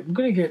I'm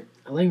going to get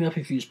line up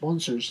a few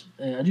sponsors.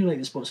 I do like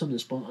the some of the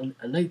sponsors.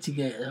 I'd like to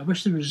get. I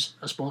wish there was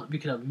a sponsor. We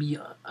could have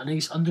a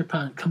nice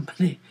underpant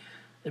company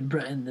in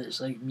Britain that's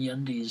like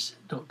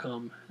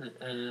meundies.com.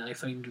 I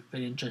find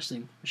very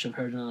interesting, which I've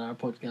heard on our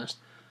podcast.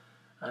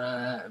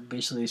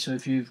 Basically, so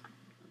if you've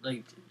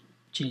like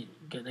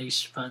get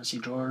nice fancy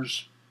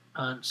drawers,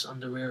 pants,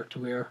 underwear to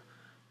wear.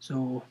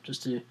 So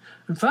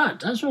in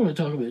fact, that's what I'm going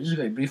to talk about just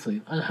very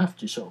briefly. I have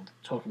to sort of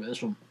talk about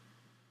this one.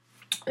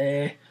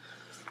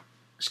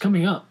 It's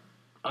coming up.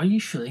 Are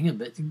you feeling a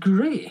bit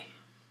grey?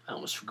 I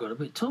almost forgot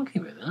about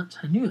talking about that.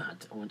 I knew I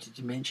wanted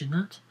to mention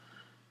that.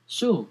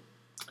 So,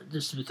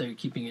 just without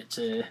keeping it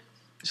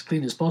as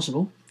clean as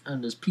possible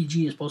and as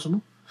PG as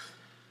possible,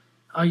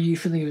 Are you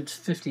feeling about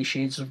 50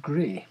 Shades of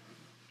Grey?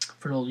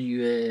 For all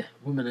you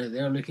women out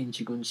there looking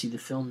to go and see the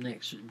film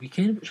next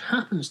weekend, which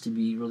happens to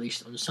be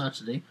released on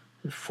Saturday,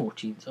 the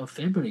 14th of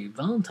February,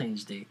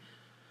 Valentine's Day.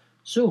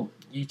 So,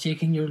 you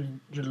taking your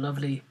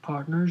lovely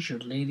partners, your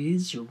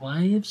ladies, your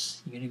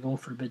wives, you're going to go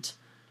for a bit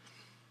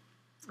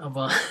of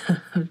a,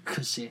 I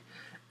could say,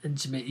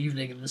 intimate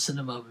evening in the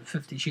cinema with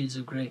 50 Shades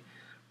of Grey.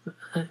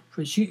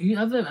 Which I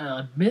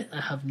admit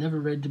I have never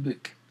read the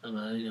book. And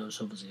I know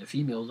it's obviously a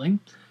female thing.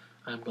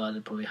 I'm glad I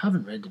probably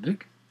haven't read the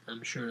book.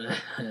 I'm sure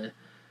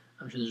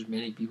there's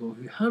many people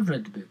who have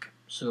read the book.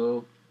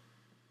 So,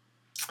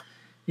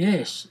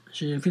 yes,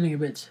 so you're feeling a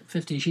bit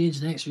 50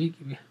 Shades next week,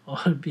 or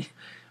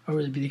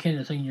would it be the kind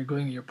of thing you're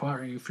going with your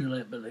partner, you feel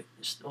like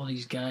all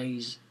these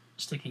guys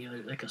sticking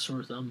out like a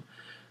sore thumb.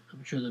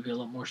 I'm sure there'll be a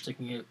lot more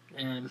sticking out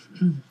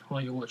while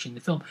you're watching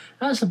the film.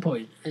 That's the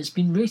point. It's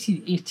been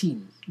rated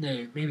 18.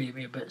 Now, maybe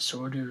a bit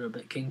sordid or a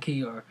bit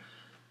kinky or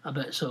a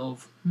bit sort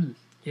of,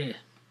 a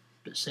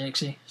bit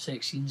sexy.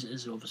 Sex scenes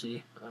is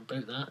obviously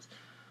about that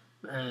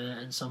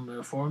in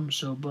some form.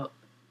 So, but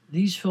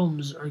these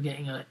films are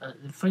getting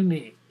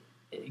finally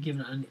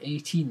given it an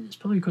 18. It's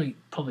probably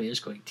is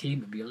quite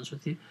tame, to be honest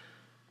with you.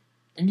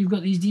 And you've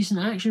got these decent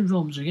action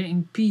films are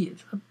getting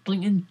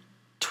blinking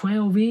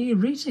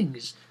 12A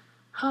ratings.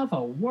 Have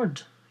a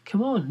word.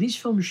 Come on, these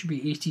films should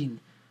be 18.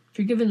 If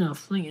you're giving a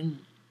blinking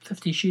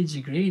 50 Shades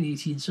of Grey an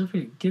 18, so if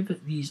you give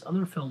it these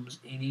other films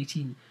an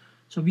 18,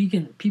 so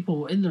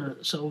people in their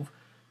sort of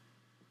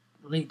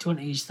late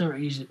 20s,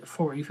 30s,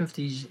 40s,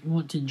 50s who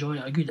want to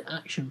enjoy a good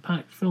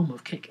action-packed film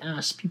of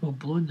kick-ass people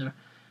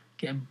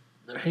getting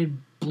their head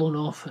blown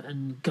off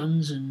and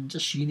guns and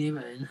just you name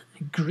it,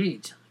 and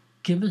great.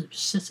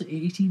 Sit at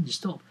 18,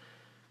 stop.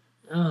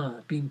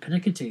 Being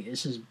pernickety,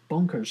 this is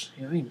bonkers,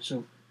 you know what I mean?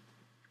 So,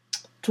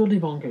 totally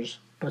bonkers.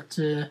 But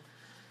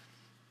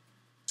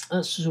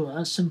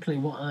that's simply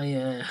what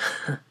I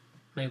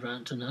my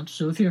rant on that.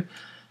 So if you're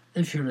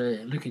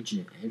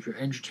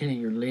entertaining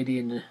your lady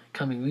in the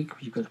coming week,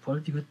 you've got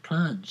with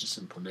plans, a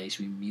simple nice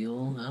wee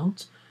meal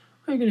out,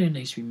 or you're going to a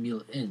nice wee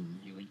meal in.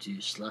 You would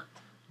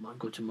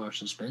go to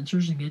Marks and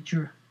Spencer's and get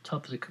your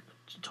top of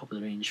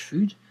the range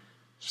food,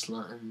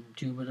 and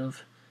do a bit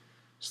of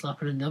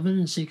slap it in the oven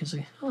and say,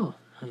 oh,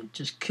 I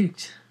just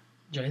cooked,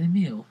 enjoy the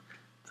meal.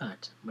 In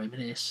fact,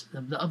 reminisce,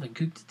 the oven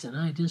cooked it and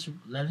I just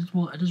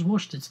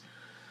washed it.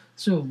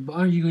 So,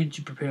 are you going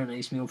to prepare a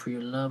nice meal for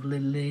your lovely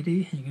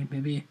lady? You're going to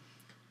maybe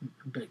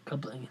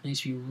a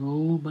nice wee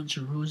bunch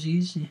of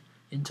rosies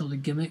into the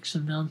gimmicks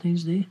of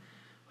Valentine's Day?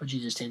 Or do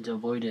you just tend to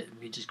avoid it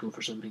and you just go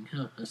for something,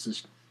 let's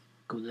just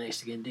go the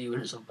next again day when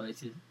it's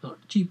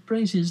not cheap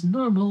prices,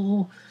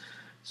 normal.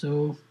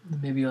 So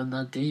maybe on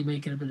that day you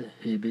might get a bit of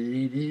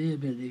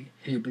hibbity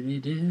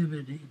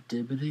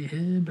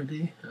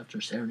dibbity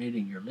after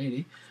serenading your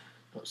lady.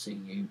 Not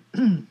saying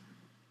you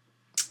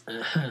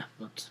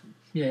but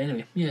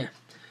anyway.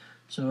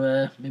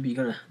 So maybe you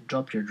gotta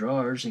drop your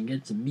drawers and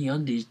get to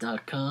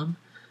meundies.com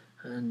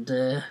and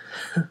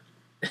and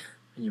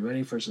you're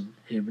ready for some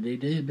hibbity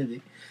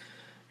dibbity.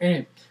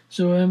 Anyway,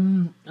 so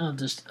I'll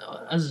just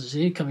as I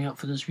say, coming up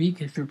for this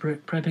week, if you're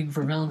prepping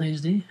for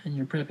Valentine's Day and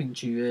you're prepping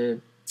to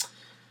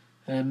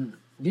what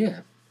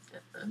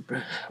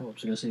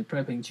was I going to say?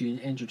 Prepping to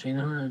entertain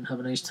her and have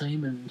a nice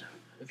time, and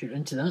if you're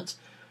into that,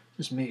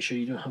 just make sure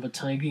you don't have a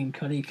Thai green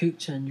curry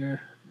cooked and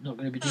you're not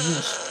going to be doing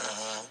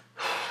this.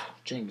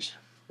 Jinx,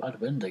 bad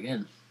wind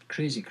again.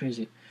 Crazy.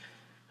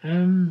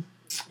 So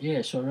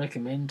I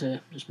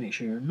recommend just make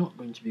sure you're not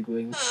going to be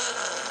going.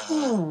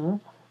 Oh,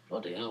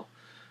 bloody hell!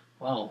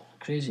 Wow,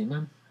 crazy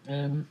man.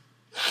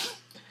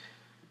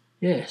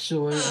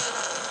 So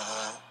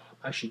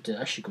I should go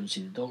and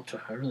see the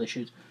doctor. I really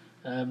should.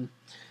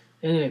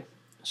 Anyway,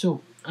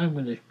 so I'm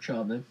going to shut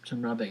up now. So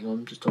I'm rabbiting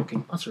on, just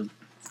talking utter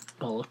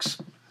bollocks.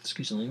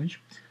 Excuse the language.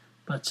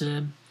 But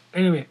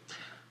anyway,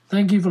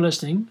 thank you for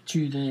listening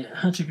to the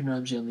Hattrick and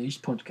Ramsey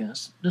Unleashed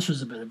podcast. This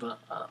was a bit of a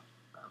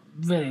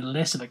very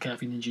less of a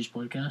caffeine-induced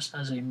podcast,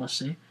 as I must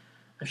say.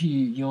 A few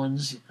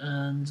yawns,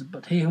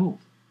 but hey ho.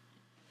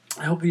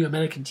 I hope you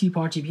American Tea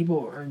Party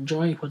people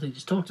enjoy what I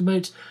just talked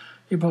about.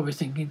 You're probably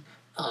thinking,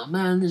 oh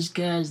man, this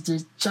guy's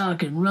just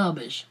talking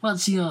rubbish.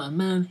 What's he on,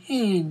 man?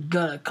 He ain't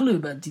got a clue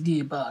about the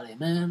Tea Party,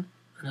 man.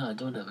 No, I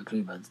don't have a clue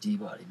about the Tea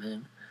Party,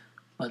 man.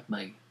 But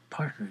my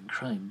partner in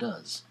crime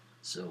does.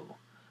 So,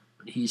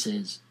 when he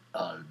says,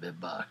 I'll be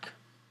back,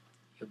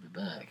 he'll be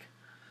back.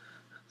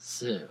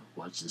 So,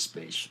 what's the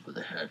space for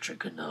the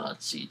Hattrick and the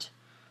hot seat?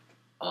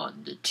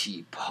 On the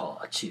Tea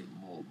Party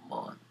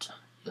movement.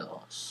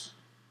 Yes.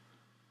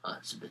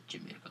 That's a bit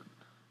Jamaican.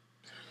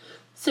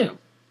 So,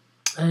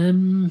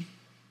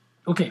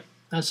 okay,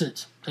 that's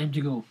it. Time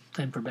to go.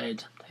 Time for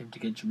bed. Time to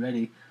get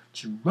ready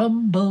to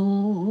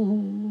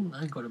rumble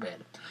and go to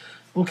bed.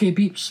 Okay,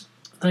 peeps.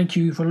 Thank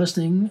you for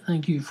listening.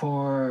 Thank you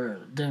for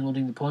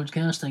downloading the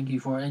podcast. Thank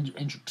you for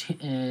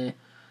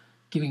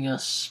giving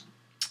us.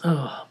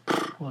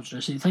 What should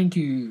I say? Thank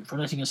you for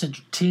letting us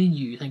entertain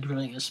you. Thank you for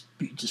letting us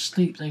put you to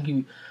sleep. Thank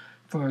you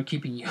for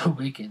keeping you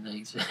awake at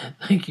night.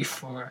 Thank you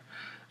for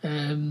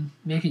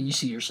Make it you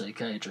see your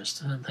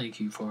psychiatrist, and thank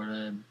you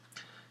for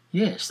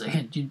yes.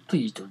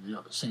 Please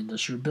don't send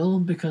us your bill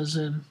because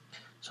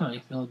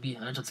sorry, we'll be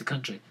out of the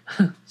country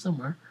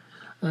somewhere.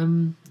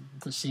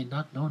 To say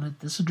not known at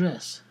this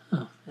address.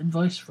 Oh,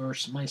 invoice for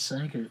my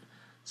psych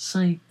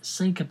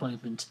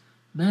appointment.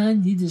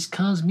 Man, you just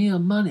caused me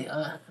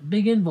a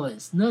big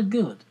invoice. Not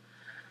good.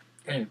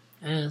 Anyway,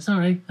 it's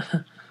alright.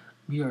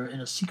 We are in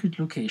a secret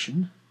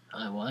location.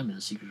 I'm in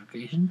a secret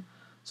location.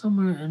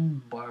 Somewhere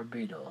in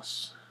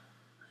Barbados.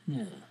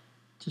 Yeah.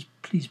 Just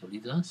please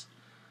believe that.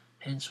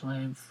 Hence why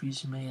I'm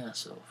freezing my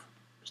ass off.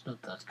 It's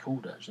not that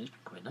cold actually. It's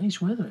been quite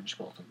nice weather in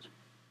Scotland.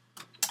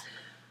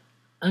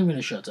 I'm going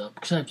to shut up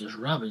because I've just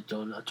rabbited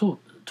on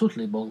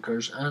totally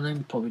bonkers, and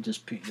I'm probably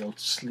just putting you all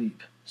to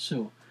sleep.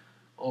 So,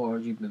 or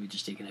you've maybe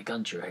just taken a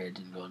gun to your head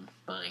and gone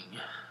bang.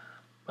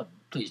 But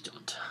please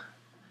don't.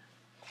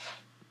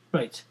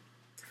 Right.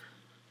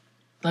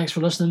 Thanks for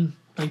listening.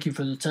 Thank you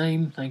for the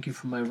time. Thank you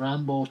for my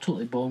ramble.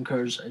 Totally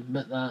bonkers, I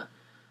admit that.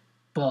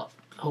 But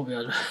I hope you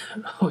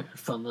had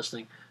fun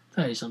listening.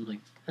 Tell you something.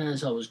 And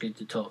it's always good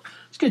to talk.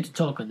 It's good to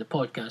talk on the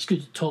podcast. It's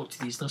good to talk to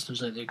these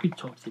listeners out there. Good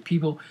to talk to the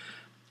people.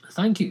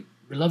 Thank you.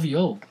 We love you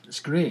all. It's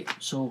great.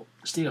 So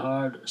stay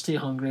hard, stay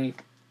hungry.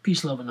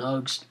 Peace, love, and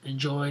hugs.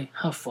 Enjoy.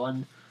 Have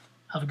fun.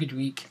 Have a good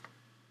week.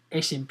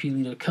 SNP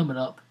leader coming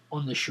up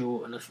on the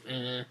show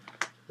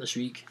this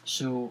week.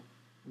 So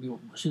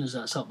as soon as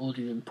that's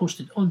uploaded and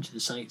posted onto the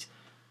site,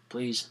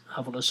 please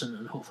have a listen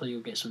and hopefully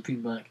you'll get some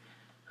feedback.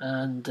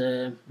 And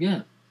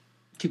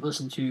keep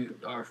listening to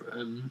our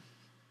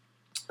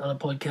other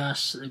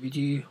podcasts that we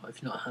do. If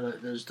you've not had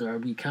it, there's our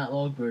wee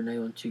catalogue. We're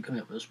now on to coming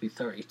up with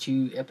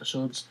 32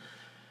 episodes.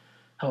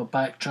 Have a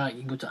backtrack. You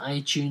can go to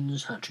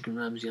iTunes, Hattrick and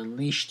Ramsey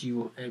Unleashed. We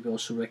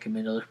also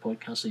recommend other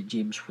podcasts like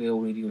James Whale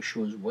Radio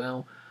Show as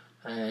well.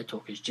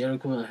 Talk is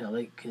Jericho. I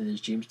like. There's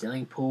James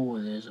Dillingpole,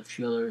 and there's a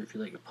few other. If you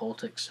like the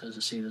politics, as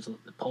I say, the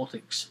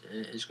politics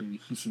is going to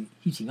be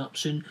heating up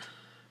soon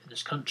in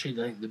this country.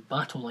 I think the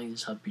battle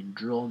lines have been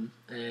drawn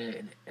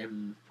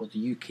for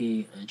the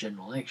UK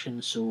general election,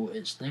 so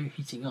it's now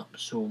heating up.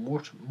 So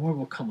more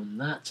will come on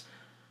that.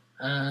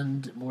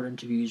 And more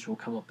interviews will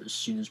come up as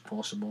soon as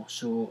possible.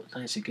 So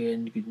thanks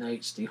again, good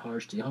night, stay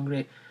hard, stay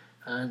hungry,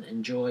 and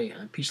enjoy,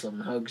 and peace, love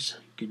and hugs.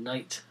 Good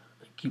night,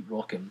 and keep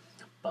rocking.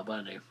 Bye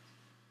bye now.